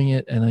I'm doing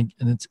it. And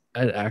it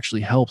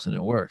actually helps and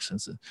it works.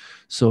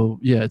 So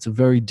yeah, it's a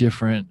very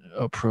different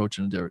approach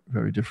and a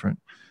very different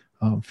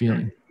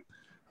feeling.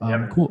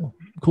 Yeah, Cool.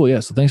 Yeah.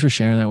 So thanks for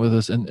sharing that with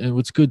us. And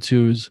what's good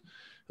too is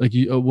like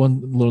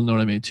one little note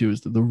I made too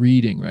is the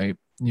reading, right?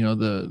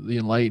 The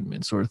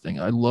enlightenment sort of thing.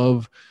 I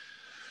love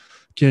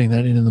getting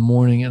that in the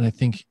morning. And I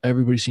think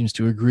everybody seems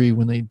to agree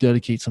when they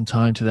dedicate some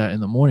time to that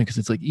in the morning, because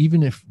it's like,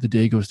 even if the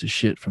day goes to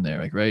shit from there,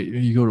 like, right,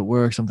 you go to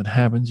work, something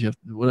happens, you have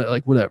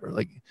whatever,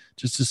 like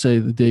just to say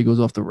the day goes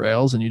off the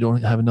rails and you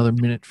don't have another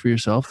minute for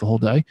yourself the whole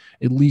day,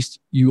 at least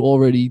you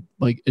already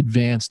like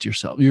advanced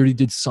yourself. You already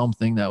did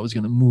something that was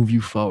going to move you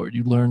forward.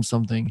 You learned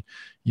something,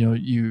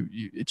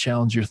 it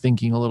challenged your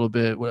thinking a little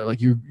bit, like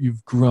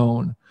you've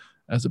grown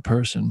as a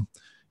person,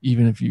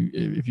 even if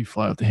you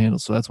fly off the handle.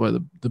 So that's why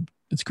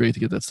it's great to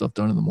get that stuff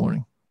done in the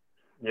morning.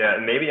 yeah.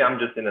 And maybe I'm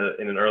just in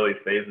an early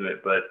phase of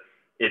it, but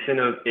it's in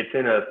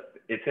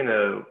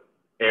a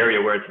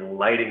area where it's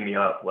lighting me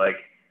up. Like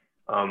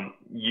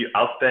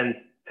I'll spend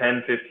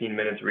 10-15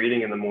 minutes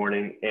reading in the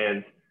morning,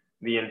 and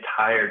the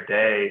entire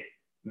day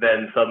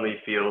then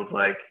suddenly feels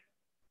like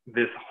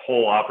this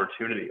whole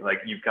opportunity. Like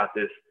you've got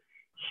this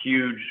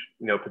huge,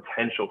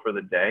 potential for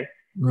the day.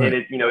 Right.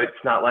 And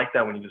it's not like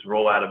that when you just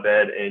roll out of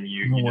bed and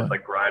you just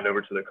like grind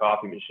over to the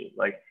coffee machine.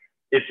 Like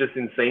it's just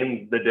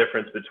insane the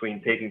difference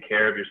between taking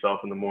care of yourself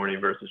in the morning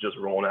versus just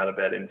rolling out of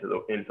bed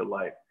into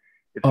life.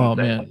 It's insane.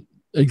 Man,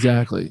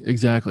 exactly.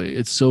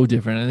 It's so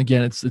different. And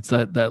again, it's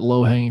that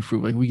low hanging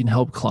fruit. Like we can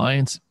help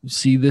clients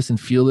see this and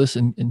feel this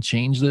and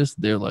change this.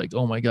 They're like,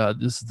 oh my God,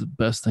 this is the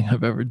best thing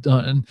I've ever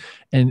done.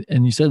 And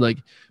you said like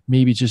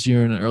maybe it's just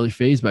you're in an early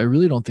phase, but I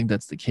really don't think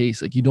that's the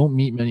case. Like you don't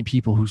meet many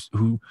people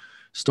who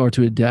start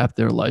to adapt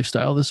their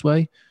lifestyle this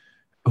way,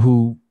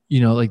 who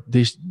like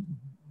they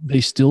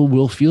still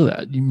will feel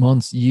that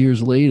months,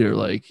 years later.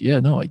 Like, yeah,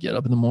 no, I get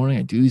up in the morning,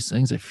 I do these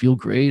things, I feel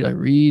great, I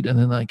read, and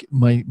then like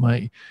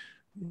my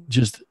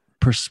just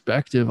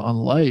perspective on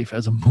life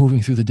as I'm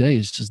moving through the day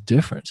is just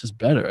different. It's just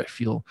better. I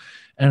feel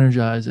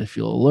energized. I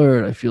feel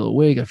alert. I feel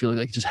awake. I feel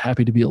like just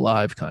happy to be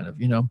alive, kind of,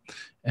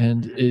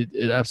 and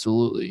it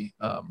absolutely,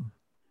 I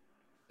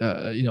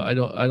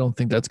don't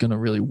think that's going to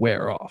really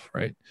wear off.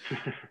 Right.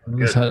 At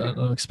least I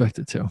don't expect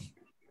it to.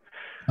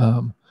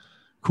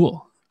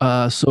 Cool.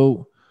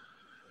 So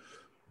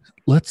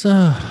let's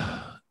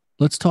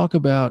talk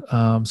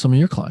about some of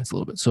your clients a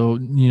little bit. So,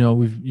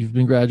 you've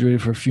been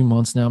graduated for a few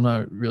months now. I'm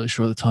not really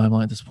sure the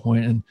timeline at this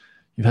point, and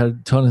you've had a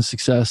ton of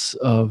success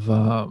of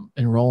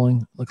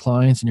enrolling the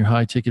clients in your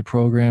high ticket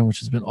program, which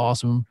has been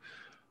awesome.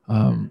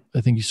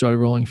 I think you started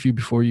rolling a few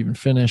before you even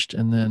finished,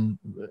 and then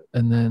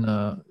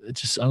it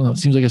just, I don't know, it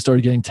seems like I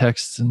started getting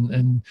texts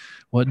and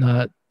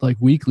whatnot like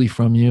weekly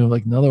from you,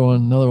 like another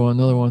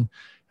one,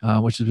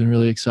 which has been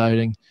really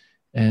exciting.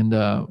 And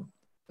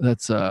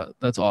that's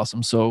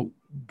awesome. So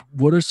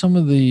what are some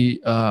of the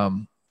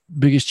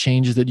biggest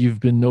changes that you've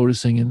been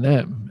noticing in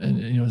them? And,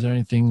 is there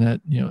anything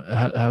that,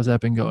 how's that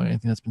been going?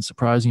 Anything that's been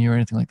surprising you or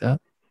anything like that?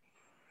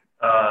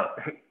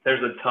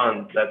 There's a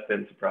ton that's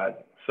been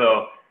surprising.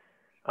 So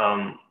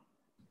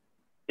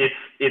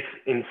it's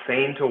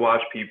insane to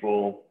watch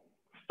people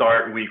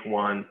start week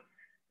one,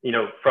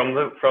 from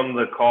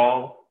the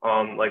call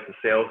on like the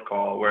sales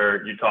call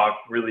where you talk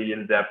really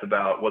in depth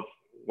about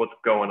what's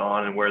going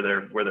on and where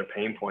their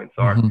pain points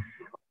are. Mm-hmm.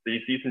 So you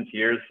see some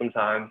tears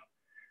sometimes.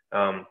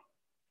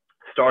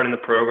 Starting the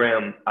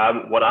program,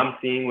 what I'm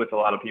seeing with a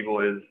lot of people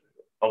is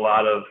a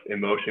lot of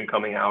emotion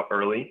coming out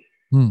early.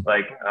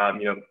 Like,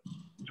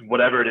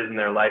 whatever it is in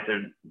their life,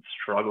 they're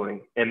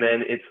struggling. And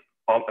then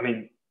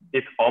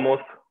it's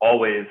almost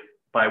always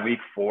by week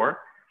 4,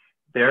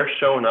 they're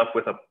showing up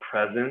with a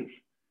presence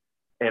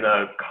and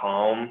a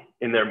calm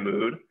in their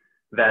mood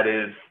that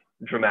is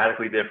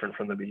dramatically different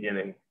from the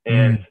beginning.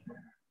 And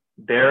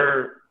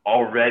they're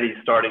already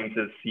starting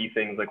to see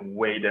things like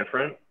way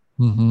different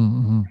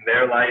in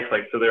their life.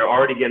 Like, so they're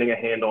already getting a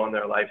handle on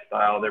their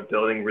lifestyle. They're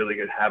building really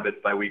good habits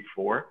by week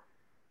 4.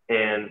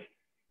 And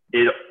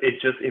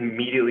it just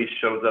immediately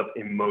shows up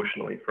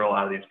emotionally for a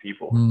lot of these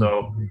people.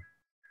 So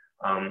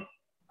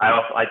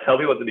I tell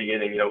people at the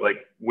beginning,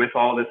 like with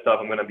all this stuff,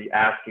 I'm going to be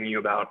asking you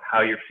about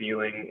how you're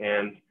feeling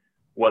and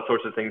what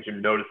sorts of things you're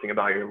noticing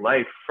about your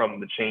life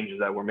from the changes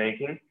that we're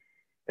making.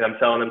 And I'm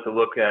telling them to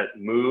look at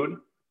mood,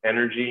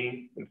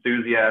 energy,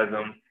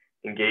 enthusiasm,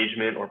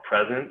 engagement, or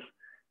presence,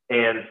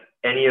 and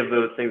any of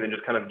those things, and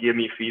just kind of give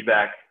me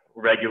feedback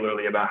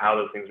regularly about how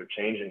those things are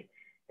changing.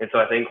 And so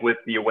I think with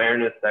the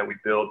awareness that we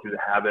build through the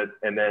habits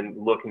and then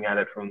looking at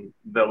it from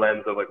the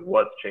lens of like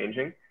what's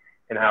changing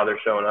and how they're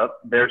showing up,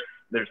 they're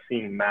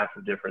seeing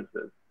massive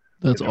differences.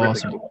 That's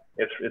awesome. Really cool.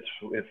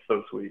 It's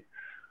so sweet.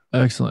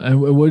 Excellent.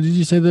 And what did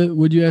you say that,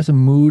 would you ask a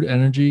mood,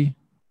 energy?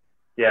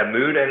 Yeah,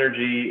 mood,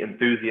 energy,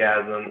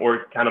 enthusiasm,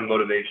 or kind of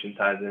motivation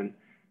ties in,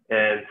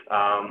 and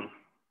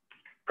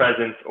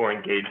presence or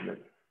engagement.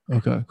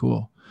 Okay,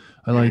 cool.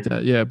 I like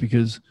that. Yeah,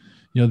 because,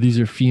 these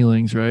are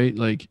feelings, right?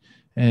 Like,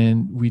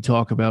 and we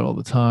talk about all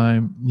the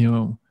time,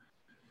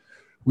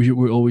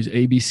 we're always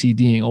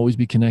ABCDing, always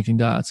be connecting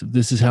dots. If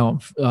this is how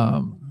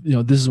I'm,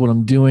 this is what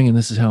I'm doing and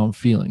this is how I'm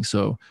feeling.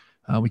 So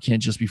we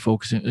can't just be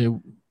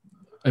focusing.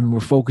 We're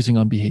focusing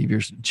on behavior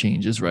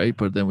changes, right?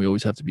 But then we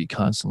always have to be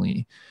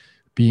constantly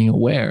being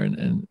aware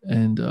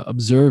and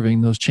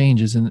observing those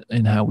changes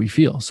in how we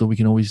feel. So we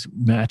can always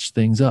match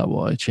things up.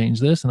 Well, I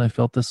changed this and I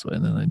felt this way,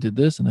 and then I did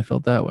this and I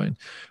felt that way.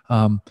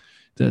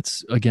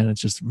 That's, again, it's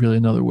just really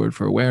another word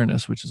for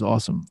awareness, which is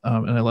awesome.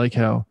 And I like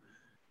how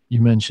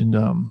you mentioned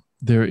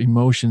their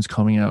emotions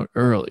coming out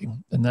early.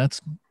 And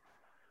that's,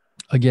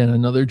 again,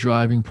 another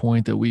driving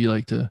point that we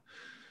like to,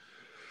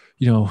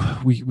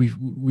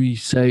 we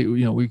say,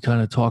 we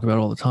kind of talk about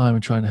all the time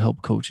and trying to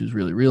help coaches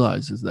really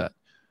realize is that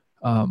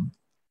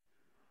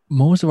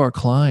most of our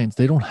clients,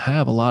 they don't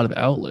have a lot of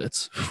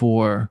outlets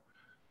to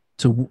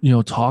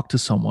talk to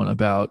someone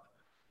about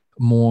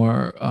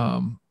more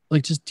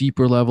like just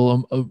deeper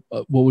level of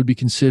what would be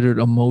considered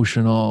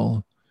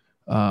emotional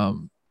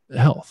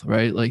health,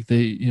 right? Like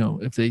they,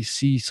 if they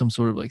see some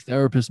sort of like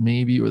therapist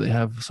maybe, or they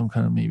have some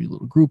kind of maybe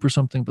little group or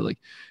something, but like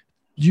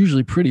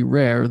usually pretty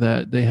rare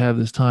that they have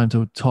this time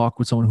to talk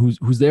with someone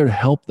who's there to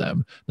help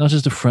them, not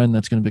just a friend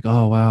that's going to be like,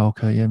 oh wow,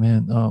 okay, yeah,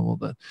 man, oh well,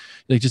 that,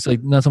 like, just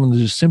like not someone to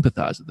just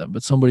sympathize with them,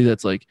 but somebody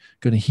that's like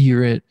going to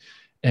hear it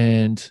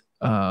and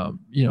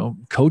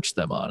coach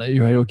them on it,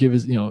 right? Or give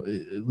us,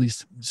 at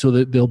least so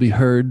that they'll be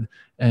heard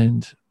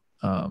and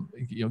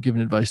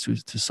given advice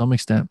to some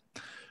extent.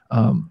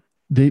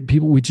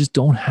 We just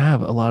don't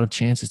have a lot of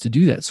chances to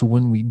do that. So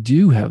when we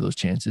do have those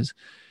chances,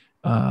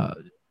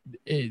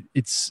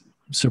 it's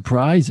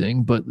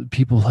surprising, but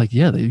people they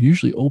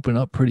usually open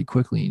up pretty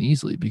quickly and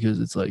easily, because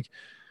it's like,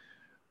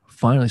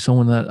 finally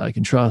someone that I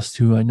can trust,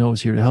 who I know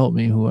is here to help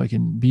me, who I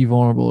can be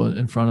vulnerable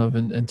in front of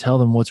and tell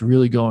them what's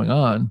really going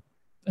on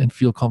and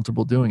feel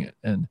comfortable doing it.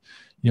 And,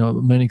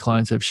 many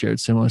clients have shared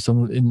similar,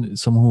 some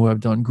who have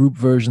done group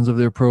versions of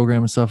their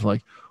program and stuff,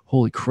 like,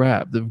 holy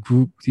crap,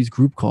 these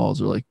group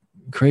calls are like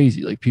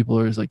crazy. Like, people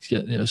are just like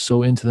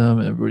so into them,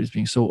 and everybody's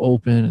being so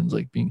open and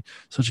like being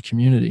such a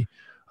community.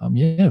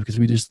 Because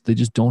they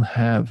just don't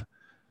have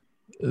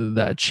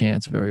that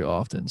chance very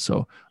often.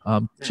 So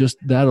just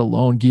that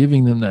alone,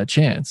 giving them that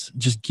chance,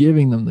 just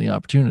giving them the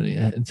opportunity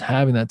and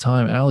having that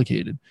time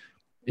allocated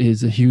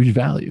is a huge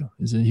value.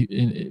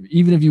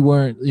 Even if you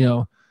weren't,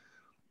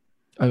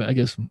 I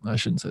guess I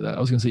shouldn't say that. I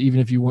was going to say, even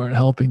if you weren't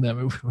helping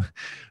them,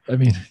 I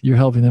mean, you're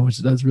helping them,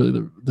 that's really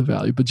the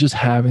value. But just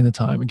having the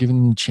time and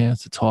giving them a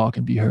chance to talk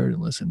and be heard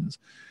and listen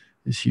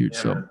is huge.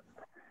 Yeah,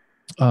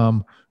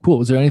 so, cool.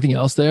 Was there anything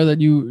else there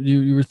that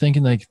you were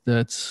thinking, like,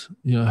 that's,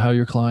 how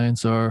your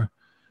clients are,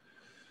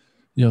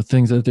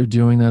 things that they're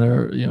doing that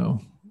are,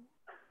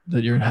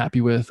 that you're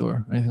happy with,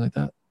 or anything like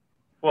that?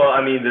 Well,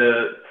 I mean,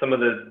 some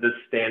of the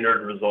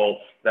standard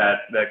results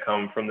that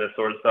come from this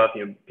sort of stuff,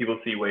 people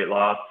see weight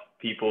loss,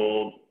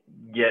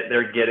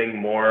 they're getting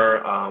more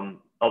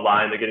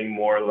aligned, they're getting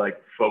more like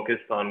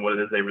focused on what it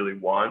is they really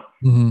want,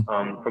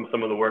 from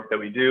some of the work that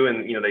we do.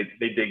 And,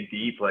 they dig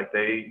deep, like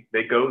they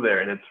go there,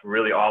 and it's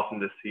really awesome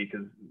to see,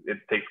 because it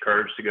takes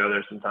courage to go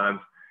there sometimes.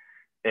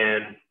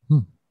 And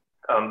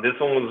this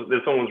one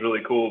was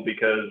really cool,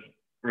 because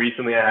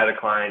recently I had a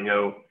client,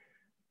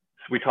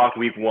 we talked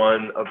week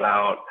 1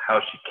 about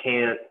how she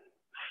can't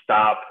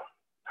stop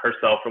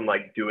herself from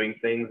like doing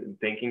things and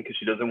thinking, because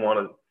she doesn't want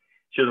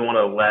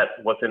to let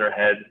what's in her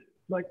head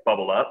like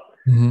bubble up.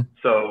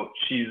 So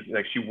she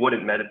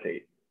wouldn't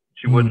meditate.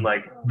 She wouldn't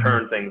like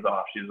turn things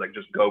off. She's like,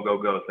 just go.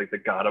 It's like the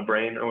gotta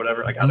brain or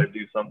whatever. I gotta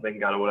do something,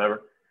 gotta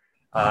whatever.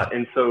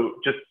 And so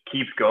just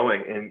keeps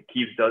going and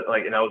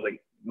and I was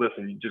like,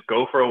 listen, you just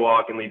go for a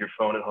walk and leave your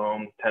phone at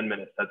home, 10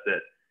 minutes, that's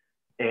it.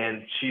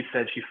 And she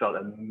said she felt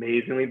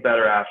amazingly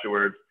better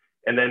afterwards.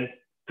 And then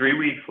 3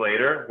 weeks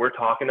later, we're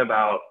talking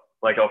about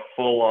like a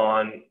full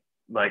on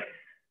like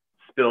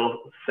spill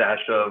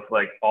sesh of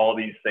like all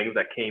these things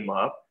that came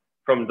up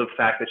from the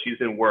fact that she's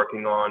been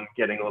working on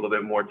getting a little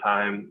bit more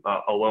time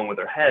alone with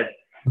her head.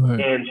 Right.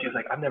 And she's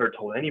like, I've never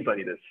told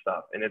anybody this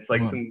stuff. And it's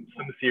like some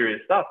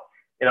serious stuff.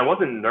 And I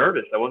wasn't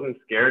nervous. I wasn't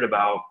scared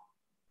about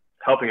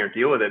helping her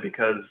deal with it,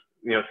 because,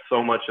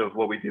 so much of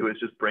what we do is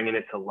just bringing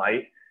it to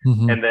light,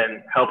 and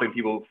then helping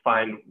people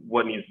find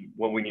what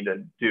we need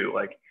to do.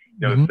 Like,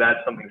 if that's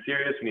something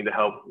serious, we need to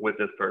help with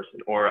this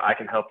person, or I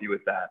can help you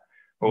with that,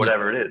 or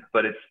whatever it is.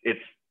 But it's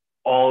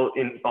all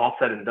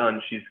said and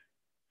done, she's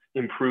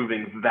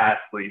improving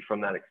vastly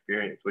from that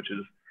experience,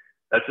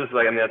 that's just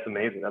like, I mean, that's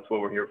amazing. That's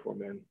what we're here for,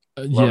 man.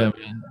 Man,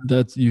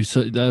 that's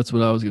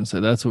what I was going to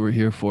say. That's what we're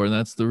here for. And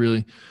that's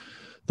the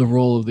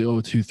role of the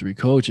O23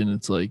 coach. And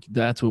it's like,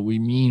 that's what we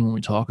mean when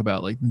we talk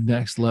about like the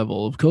next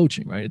level of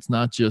coaching, right? It's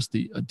not just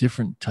a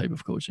different type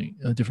of coaching.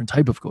 It's a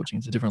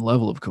different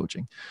level of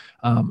coaching.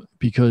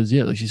 Because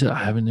like she said,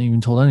 I haven't even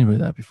told anybody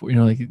that before,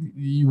 like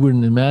you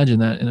wouldn't imagine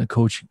that in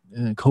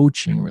a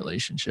coaching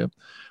relationship.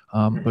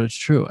 But it's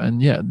true.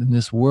 And in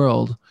this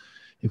world,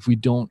 if we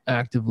don't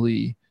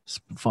actively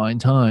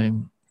find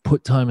time,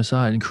 put time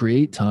aside and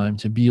create time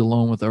to be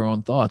alone with our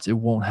own thoughts, it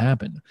won't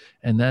happen.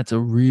 And that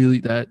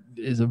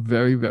is a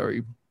very,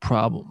 very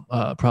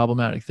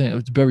problematic thing.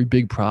 It's a very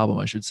big problem,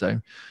 I should say.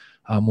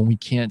 When we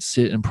can't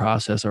sit and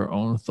process our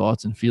own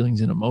thoughts and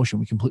feelings and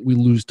emotion, we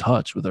lose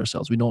touch with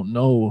ourselves. We don't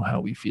know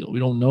how we feel. We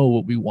don't know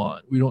what we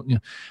want. We don't,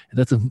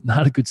 that's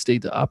not a good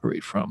state to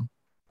operate from.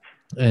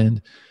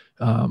 And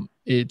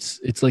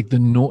it's like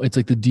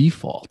the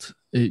default.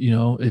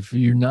 If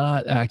you're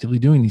not actively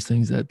doing these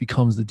things, that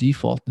becomes the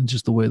default and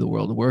just the way the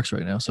world works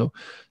right now. So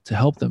to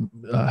help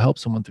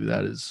someone through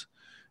that is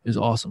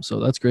awesome. So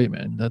that's great,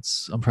 man.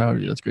 I'm proud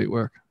of you. That's great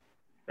work.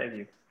 Thank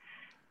you.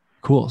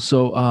 Cool.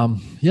 So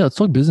let's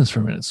talk business for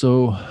a minute.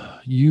 So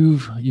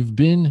you've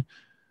been,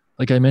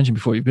 like I mentioned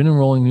before, you've been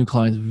enrolling new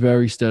clients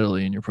very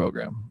steadily in your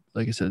program.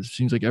 Like I said, it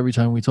seems like every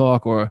time we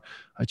talk, or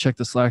I check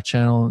the Slack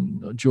channel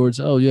and George,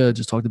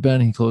 just talked to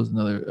Ben, he closed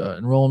another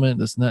enrollment,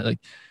 this and that. Like,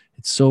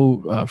 it's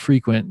so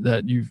frequent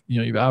that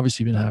you've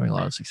obviously been having a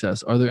lot of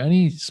success. Are there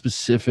any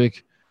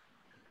specific,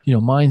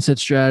 mindset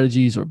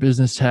strategies or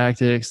business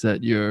tactics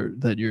that you're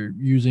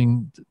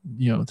using,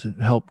 to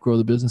help grow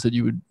the business that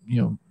you would,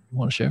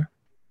 want to share?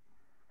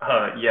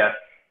 Yes.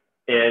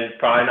 And it's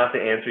probably not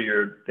the answer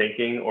you're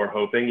thinking or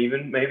hoping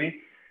even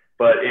maybe,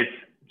 but it's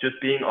just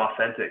being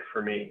authentic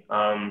for me.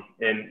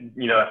 And,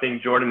 you know, I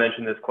think Jordan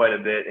mentioned this quite a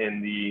bit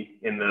in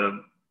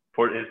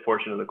his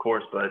portion of the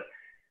course, but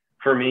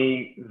for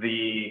me,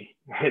 the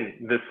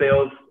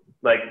sales,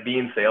 like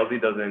being salesy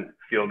doesn't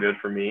feel good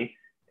for me.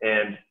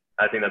 And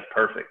I think that's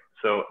perfect.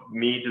 So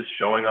me just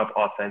showing up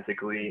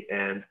authentically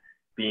and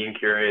being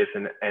curious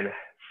and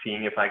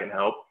seeing if I can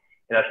help.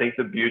 And I think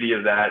the beauty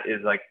of that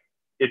is like,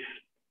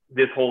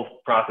 this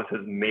whole process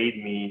has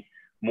made me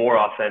more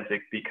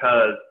authentic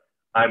because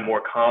I'm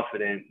more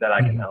confident that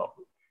I can help.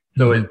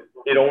 So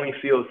it only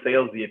feels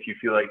salesy if you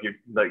feel like you're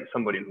like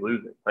somebody's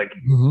losing. Like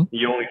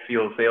you only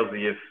feel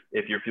salesy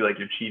if you feel like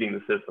you're cheating the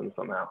system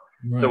somehow.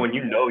 Right. So when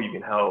you know you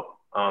can help,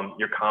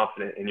 you're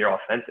confident and you're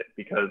authentic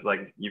because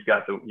like you've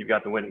got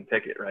the winning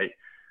ticket, right?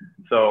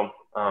 So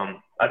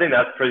I think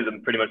that's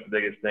pretty much the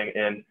biggest thing.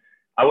 And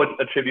I would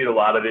attribute a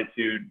lot of it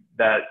to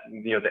that,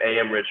 you know, the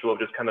AM ritual of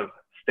just kind of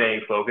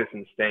staying focused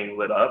and staying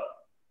lit up.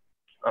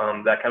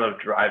 That kind of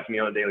drives me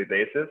on a daily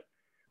basis.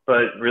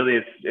 But really,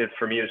 it's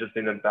for me, it's just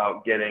been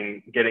about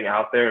getting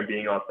out there and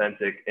being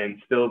authentic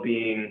and still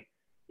being,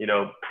 you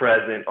know,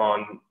 present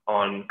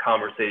on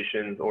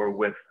conversations or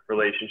with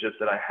relationships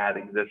that I had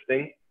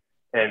existing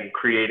and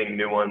creating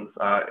new ones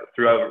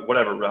throughout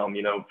whatever realm,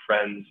 you know,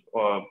 friends,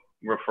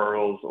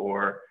 referrals,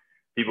 or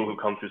people who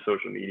come through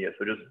social media.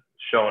 So just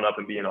showing up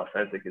and being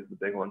authentic is the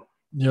big one.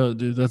 Yo,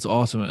 dude, that's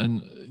awesome.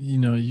 And, you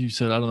know, you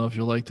said, I don't know if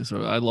you'll like this,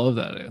 or I love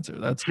that answer.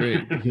 That's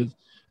great because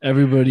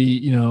everybody,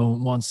 you know,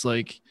 wants,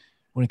 like,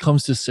 when it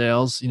comes to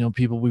sales, you know,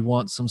 we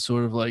want some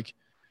sort of like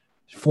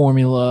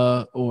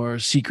formula or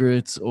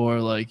secrets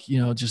or like,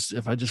 you know, just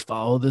if I just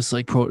follow this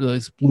like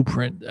this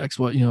blueprint, X,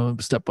 what, you know,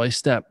 step by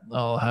step,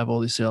 I'll have all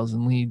these sales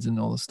and leads and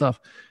all this stuff.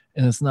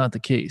 And it's not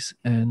the case.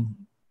 And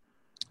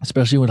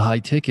especially with high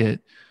ticket,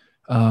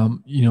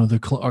 you know,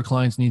 our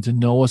clients need to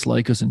know us,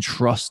 like us, and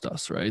trust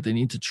us, right? They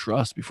need to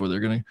trust before they're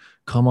going to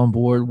come on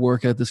board,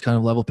 work at this kind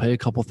of level, pay a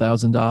couple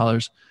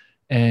 $1,000s,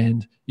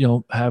 and, you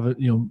know, have it,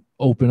 you know,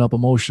 open up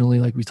emotionally.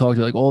 Like we talked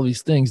about, like all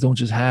these things don't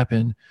just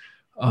happen.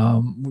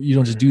 You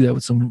don't just do that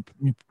with some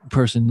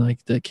person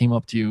like that came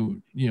up to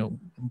you, you know,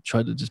 and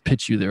tried to just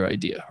pitch you their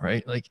idea,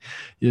 right? Like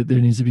there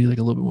needs to be like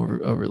a little bit more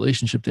of a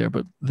relationship there,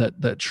 but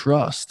that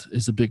trust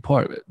is a big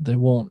part of it. They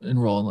won't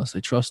enroll unless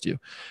they trust you,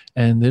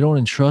 and they don't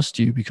entrust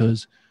you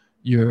because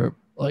you're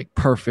like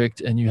perfect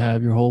and you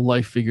have your whole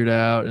life figured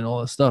out and all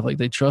that stuff. Like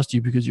they trust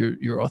you because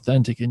you're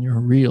authentic and you're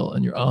real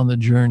and you're on the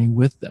journey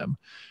with them.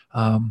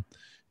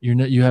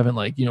 You haven't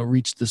like, you know,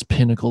 reached this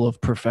pinnacle of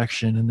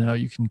perfection and now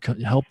you can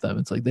help them.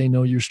 It's like they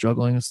know you're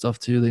struggling with stuff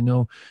too. They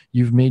know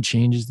you've made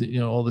changes, that, you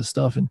know, all this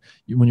stuff. And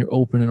when you're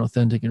open and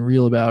authentic and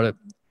real about it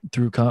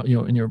through, you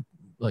know, in your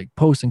like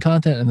posts and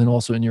content, and then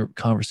also in your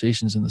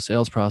conversations in the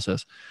sales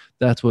process,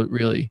 that's what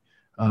really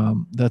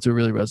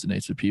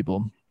resonates with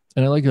people.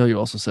 And I like how you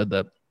also said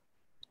that,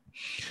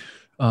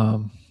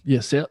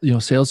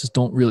 sales just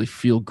don't really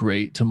feel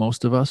great to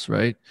most of us,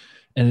 right?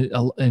 And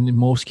in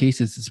most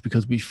cases, it's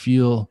because we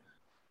feel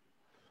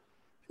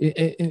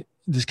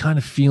this kind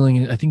of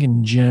feeling, I think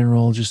in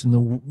general, just in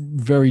the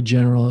very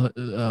general,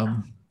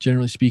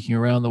 generally speaking,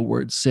 around the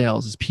word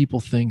sales, is people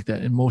think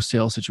that in most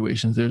sales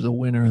situations, there's a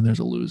winner and there's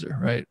a loser,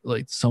 right?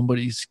 Like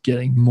somebody's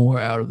getting more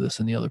out of this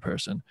than the other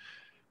person.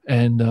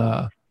 And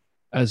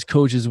as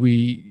coaches,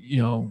 we're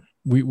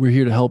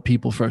here to help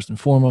people first and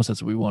foremost.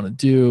 That's what we want to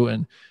do.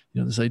 And,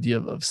 you know, this idea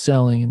of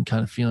selling and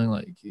kind of feeling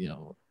like, you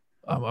know,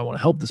 I want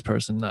to help this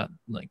person, not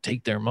like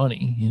take their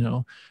money, you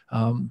know,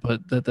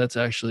 but that's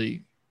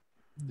actually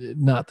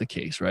not the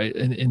case, right?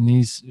 And in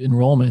these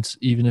enrollments,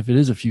 even if it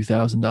is a few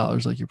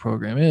 $1,000s like your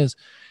program is,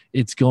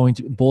 it's going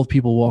to, both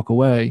people walk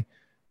away,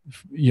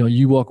 you know,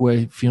 you walk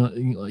away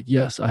feeling like,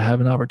 yes, I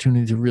have an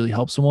opportunity to really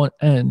help someone,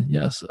 and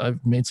yes,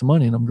 I've made some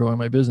money and I'm growing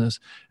my business.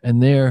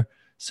 And they're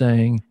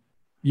saying,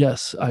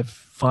 yes, I've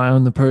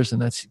found the person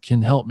that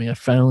can help me. I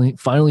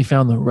finally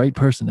found the right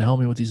person to help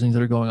me with these things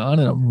that are going on,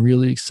 and I'm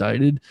really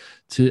excited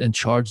and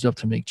charged up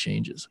to make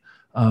changes.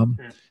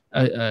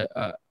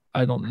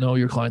 I don't know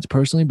your clients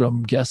personally, but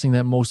I'm guessing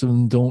that most of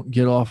them don't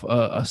get off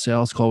a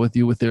sales call with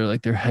you with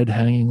their head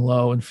hanging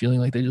low and feeling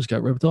like they just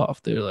got ripped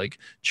off. They're like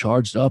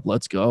charged up.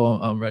 Let's go.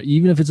 I'm ready.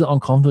 Even if it's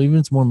uncomfortable, even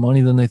if it's more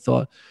money than they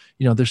thought,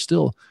 you know, they're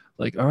still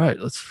like, all right,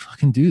 let's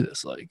fucking do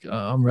this. Like,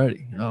 I'm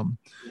ready.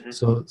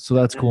 So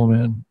that's cool,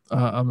 man.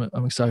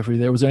 I'm excited for you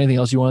there. Was there anything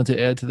else you wanted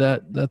to add to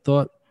that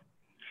thought?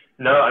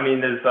 No, I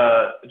mean, there's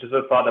just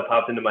a thought that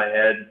popped into my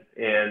head,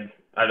 and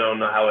I don't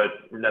know how it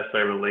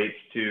necessarily relates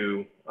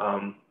to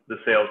the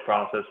sales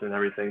process and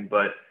everything,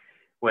 but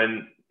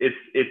when it's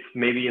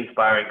maybe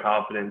inspiring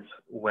confidence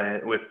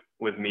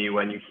with me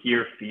when you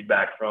hear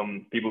feedback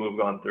from people who've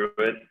gone through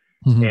it,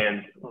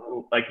 and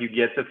like you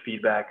get the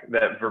feedback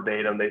that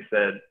verbatim they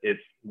said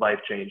it's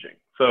life-changing.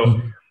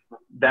 So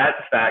that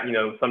fact, you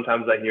know,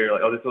 sometimes I hear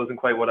like, oh, this wasn't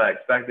quite what I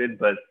expected,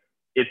 but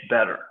it's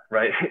better,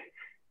 right?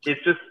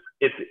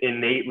 It's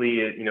innately,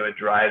 you know, it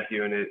drives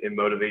you and it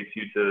motivates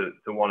you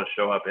to want to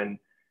show up. And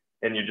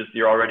and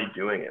you're already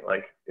doing it.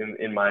 Like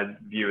in my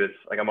view, it's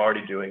like I'm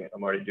already doing it.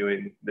 I'm already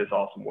doing this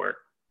awesome work.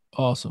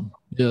 Awesome.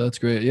 Yeah, that's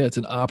great. Yeah, it's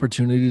an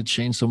opportunity to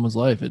change someone's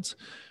life.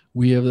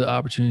 We have the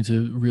opportunity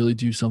to really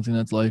do something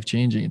that's life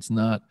changing. It's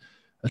not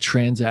it's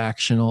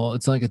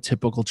not like a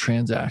typical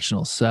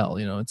transactional sell.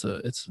 It's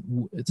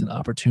an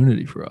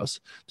opportunity for us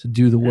to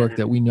do the work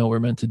that we know we're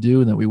meant to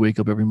do, and that we wake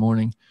up every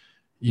morning,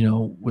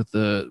 with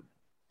the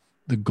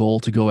goal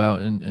to go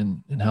out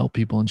and help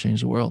people and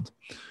change the world.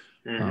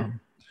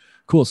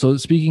 Cool. So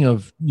speaking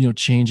of,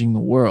 changing the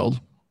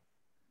world,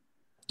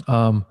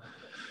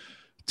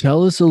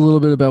 tell us a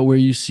little bit about where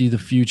you see the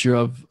future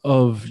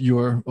of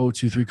your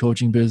O23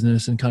 coaching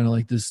business, and kind of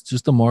like this,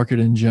 just the market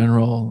in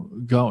general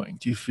going.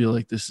 Do you feel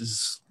like this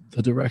is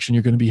the direction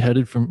you're going to be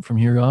headed from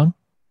here on?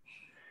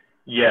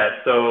 Yeah.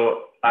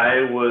 So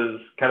I was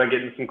kind of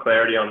getting some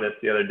clarity on this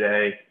the other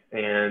day,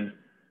 and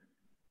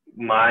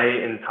my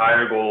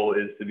entire goal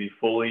is to be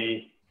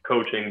fully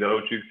coaching the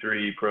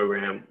O23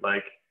 program,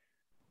 like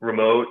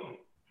remote,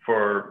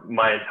 for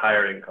my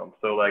entire income.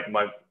 So like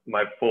my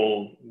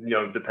full,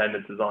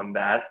 dependence is on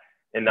that,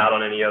 and not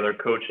on any other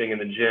coaching in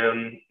the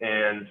gym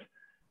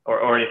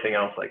or anything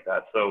else like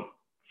that. So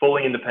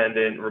fully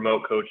independent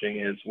remote coaching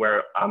is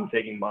where I'm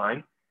taking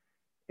mine,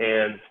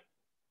 and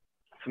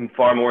some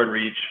far more in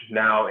reach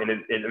now. And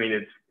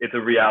it's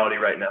a reality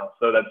right now.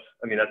 So that's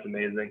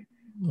amazing.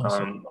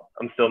 Awesome.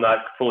 I'm still not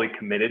fully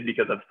committed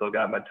because I've still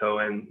got my toe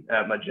in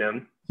at my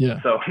gym.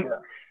 Yeah. So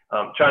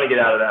trying to get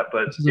out of that,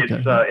 but it's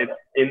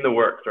in the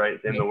works, right?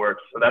 It's in the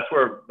works. So that's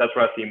where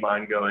I see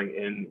mine going,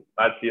 and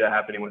I see that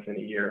happening within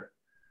a year.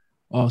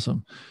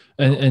 Awesome.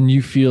 And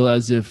you feel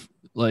as if,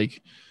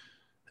 like,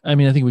 I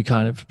think we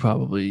kind of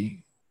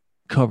probably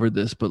covered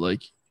this, but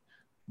like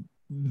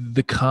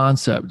the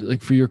concept,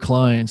 like for your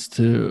clients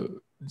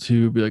to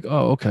be like,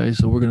 oh, okay,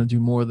 so we're going to do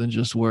more than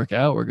just work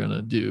out. We're going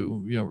to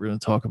do, we're going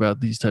to talk about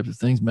these types of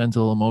things,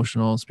 mental,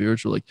 emotional,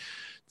 spiritual, like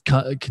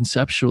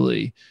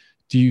conceptually.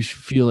 Do you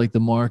feel like the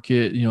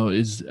market,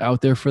 is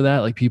out there for that?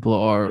 Like people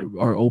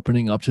are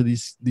opening up to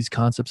these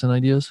concepts and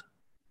ideas?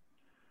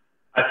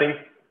 I think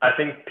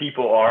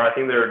people are. I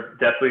think they're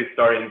definitely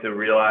starting to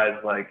realize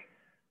like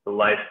the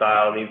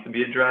lifestyle needs to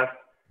be addressed.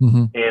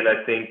 And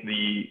I think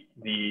the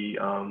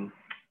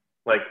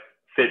like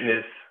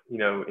fitness,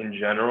 in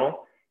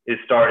general is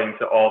starting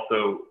to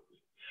also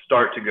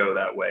start to go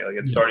that way. Like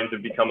it's starting to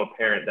become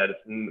apparent that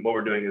what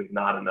we're doing is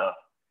not enough.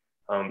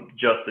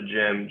 Just the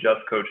gym,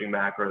 just coaching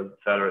macros, et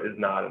cetera, is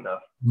not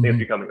enough. I think it's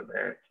becoming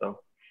apparent. So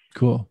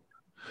cool.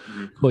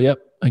 Cool. Yep.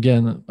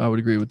 Again, I would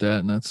agree with that.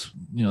 And that's,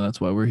 that's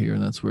why we're here.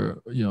 And that's where,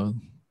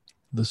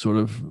 the sort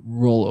of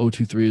role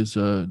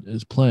O23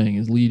 is playing,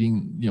 is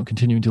leading,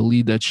 continuing to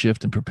lead that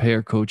shift and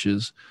prepare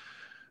coaches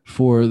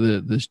for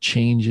the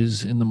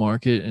changes in the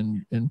market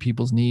and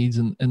people's needs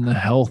and the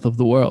health of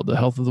the world. The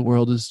health of the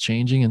world is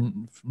changing,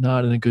 and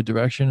not in a good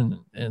direction, and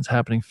it's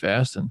happening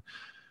fast, and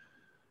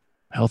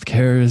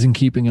healthcare isn't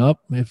keeping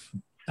up. If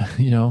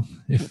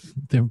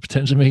they're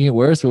potentially making it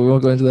worse, but we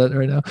won't go into that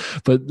right now.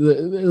 But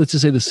let's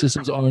just say the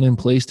systems aren't in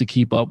place to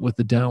keep up with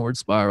the downward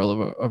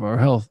spiral of our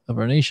health of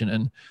our nation.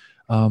 And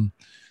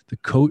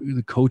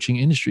the coaching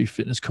industry,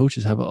 fitness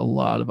coaches have a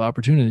lot of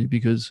opportunity,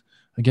 because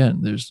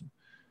again, there's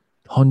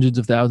hundreds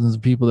of thousands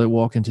of people that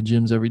walk into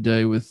gyms every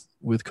day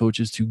with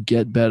coaches to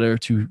get better,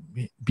 to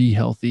be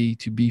healthy,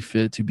 to be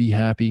fit, to be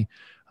happy.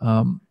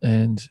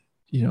 And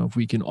if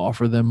we can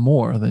offer them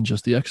more than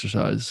just the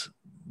exercise,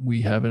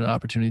 we have an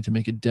opportunity to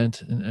make a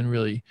dent and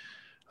really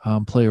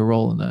play a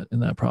role in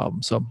that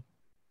problem. So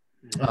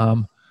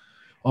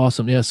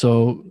awesome. Yeah.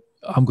 So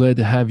I'm glad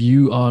to have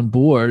you on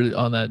board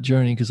on that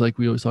journey, because like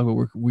we always talk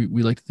about,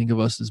 we like to think of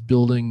us as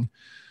building,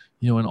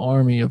 an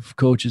army of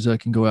coaches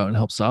that can go out and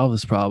help solve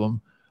this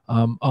problem.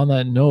 On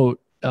that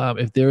note,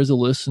 if there is a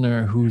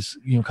listener who's,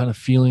 kind of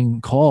feeling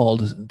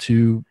called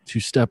to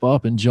step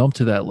up and jump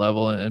to that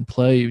level and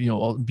play,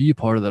 be a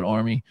part of that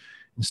army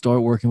and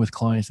start working with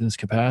clients in this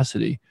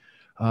capacity,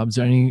 is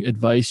there any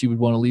advice you would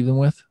want to leave them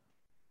with?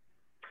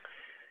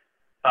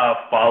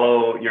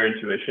 Follow your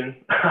intuition.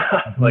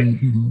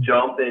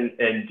 Jump in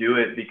and do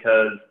it,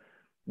 because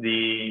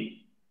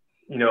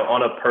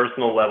on a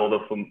personal level,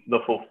 the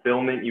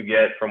fulfillment you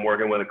get from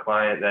working with a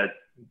client that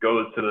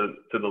goes to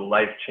the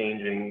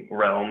life-changing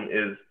realm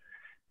is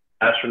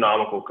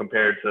astronomical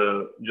compared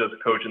to just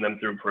coaching them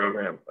through a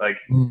program, like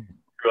through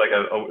like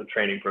a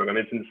training program.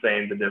 It's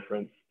insane, the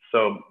difference.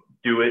 So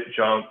do it,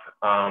 jump,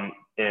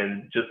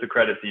 and just a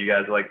credit to you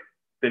guys, like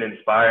been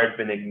inspired,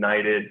 been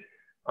ignited,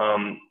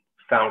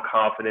 found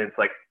confidence.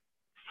 Like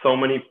so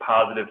many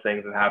positive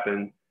things have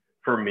happened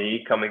for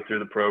me coming through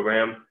the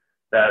program,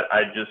 that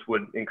I just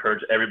would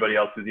encourage everybody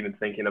else who's even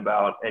thinking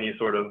about any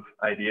sort of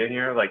idea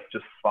here, like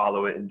just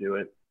follow it and do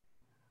it.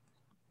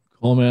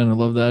 Cool, man. I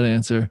love that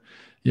answer.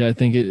 Yeah,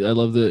 I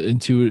love the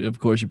intuitive. Of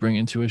course, you bring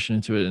intuition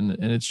into it, and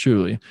it's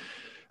truly,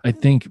 I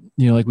think,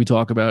 like we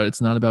talk about,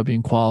 it's not about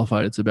being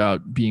qualified. It's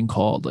about being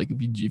called. Like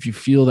if you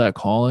feel that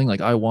calling,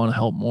 like I want to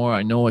help more.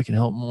 I know I can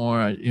help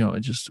more.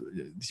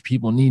 These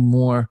people need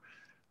more.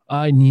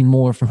 I need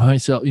more for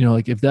myself.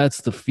 Like if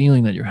that's the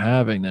feeling that you're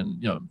having, then,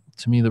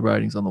 to me, the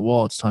writing's on the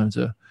wall. It's time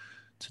to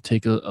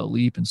take a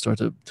leap and start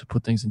to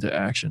put things into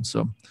action.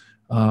 So,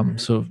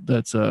 so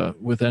that's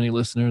with any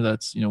listener,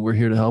 that's, we're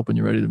here to help when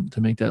you're ready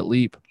to make that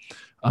leap.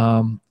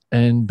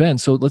 And Ben,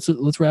 so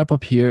let's wrap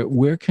up here.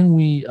 Where can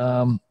we,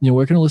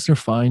 where can a listener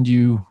find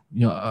you?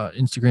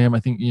 Instagram. I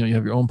think you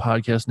have your own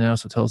podcast now.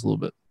 So tell us a little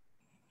bit.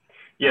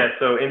 Yeah,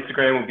 so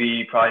Instagram will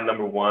be probably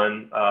number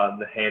one.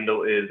 The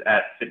handle is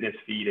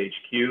 @FitnessFeed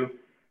HQ.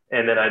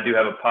 And then I do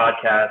have a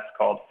podcast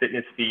called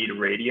FitnessFeed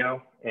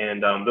Radio.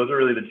 And those are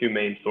really the two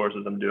main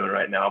sources I'm doing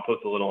right now. I'll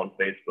post a little on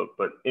Facebook,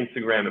 but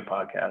Instagram and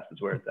podcast is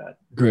where it's at.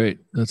 Great.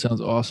 That sounds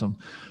awesome.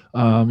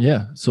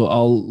 Yeah. So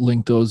I'll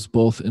link those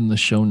both in the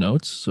show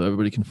notes so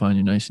everybody can find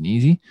you nice and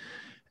easy.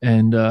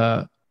 And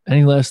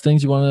any last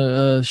things you want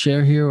to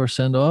share here or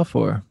send off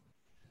or?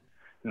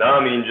 No,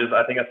 I mean,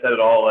 I think I said it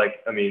all.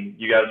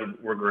 You guys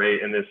were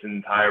great, and this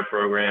entire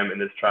program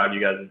and this tribe you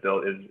guys have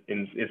built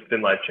it's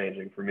been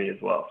life-changing for me as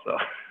well. So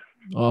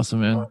awesome,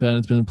 man. Ben,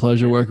 it's been a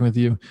pleasure working with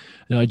you.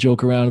 I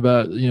joke around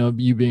about,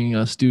 you being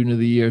a student of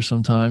the year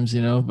sometimes,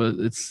 but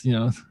it's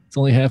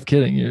only half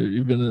kidding.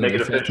 You've been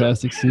a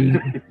fantastic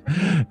student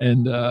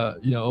and,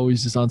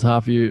 always just on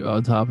top of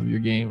your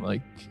game,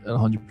 like at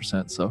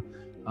 100%. So,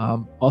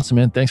 awesome,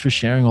 man. Thanks for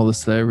sharing all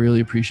this today. I really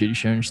appreciate you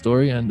sharing your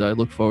story, and I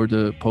look forward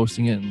to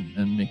posting it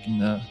and making,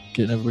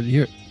 getting everybody to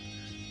hear it.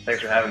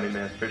 Thanks for having me,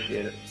 man.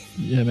 Appreciate it.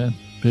 Yeah, man.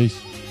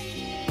 Peace.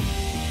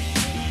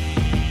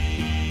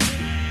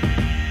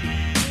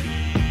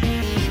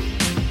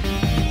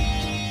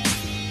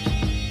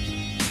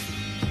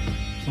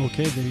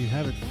 Okay, there you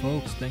have it,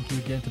 folks. Thank you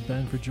again to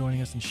Ben for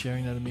joining us and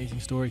sharing that amazing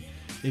story.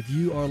 If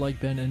you are like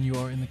Ben and you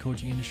are in the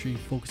coaching industry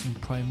focusing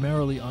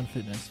primarily on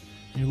fitness,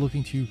 and you're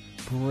looking to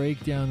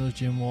break down those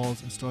gym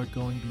walls and start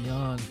going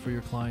beyond for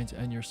your clients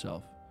and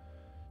yourself,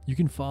 you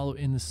can follow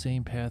in the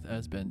same path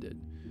as Ben did.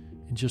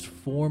 In just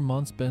 4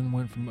 months, Ben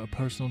went from a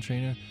personal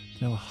trainer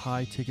to now a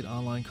high-ticket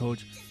online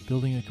coach,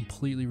 building a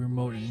completely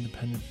remote and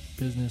independent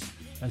business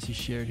as he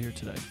shared here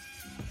today.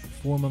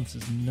 4 months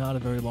is not a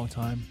very long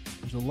time.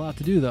 There's a lot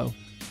to do, though.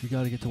 We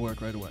got to get to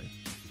work right away.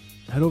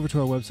 Head over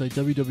to our website,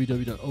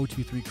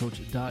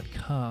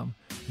 www.O23coach.com,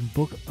 and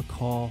book a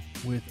call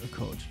with a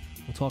coach.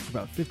 We'll talk for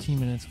about 15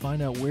 minutes,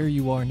 find out where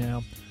you are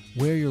now,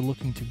 where you're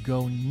looking to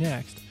go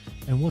next,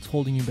 and what's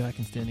holding you back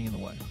and standing in the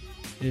way.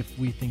 If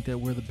we think that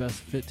we're the best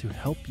fit to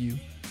help you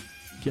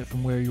get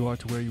from where you are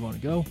to where you want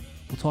to go,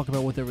 we'll talk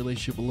about what that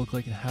relationship will look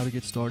like and how to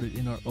get started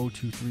in our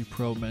O23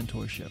 Pro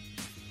mentorship.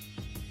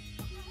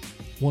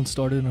 Once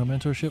started in our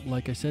mentorship,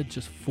 like I said,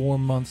 just 4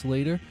 months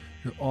later,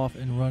 you're off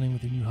and running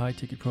with your new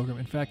high-ticket program.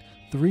 In fact,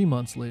 3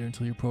 months later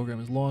until your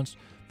program is launched.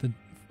 The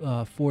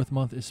 4th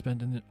month is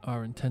spent in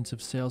our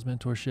intensive sales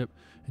mentorship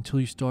until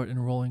you start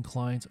enrolling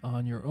clients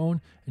on your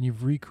own and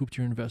you've recouped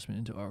your investment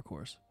into our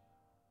course.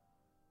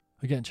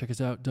 Again, check us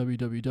out,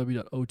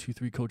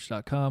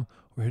 www.o23coach.com,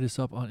 or hit us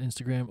up on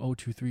Instagram,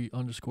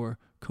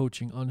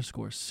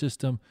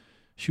 O23_coaching_system.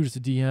 Shoot us a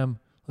DM.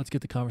 Let's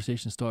get the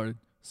conversation started.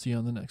 See you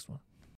on the next one.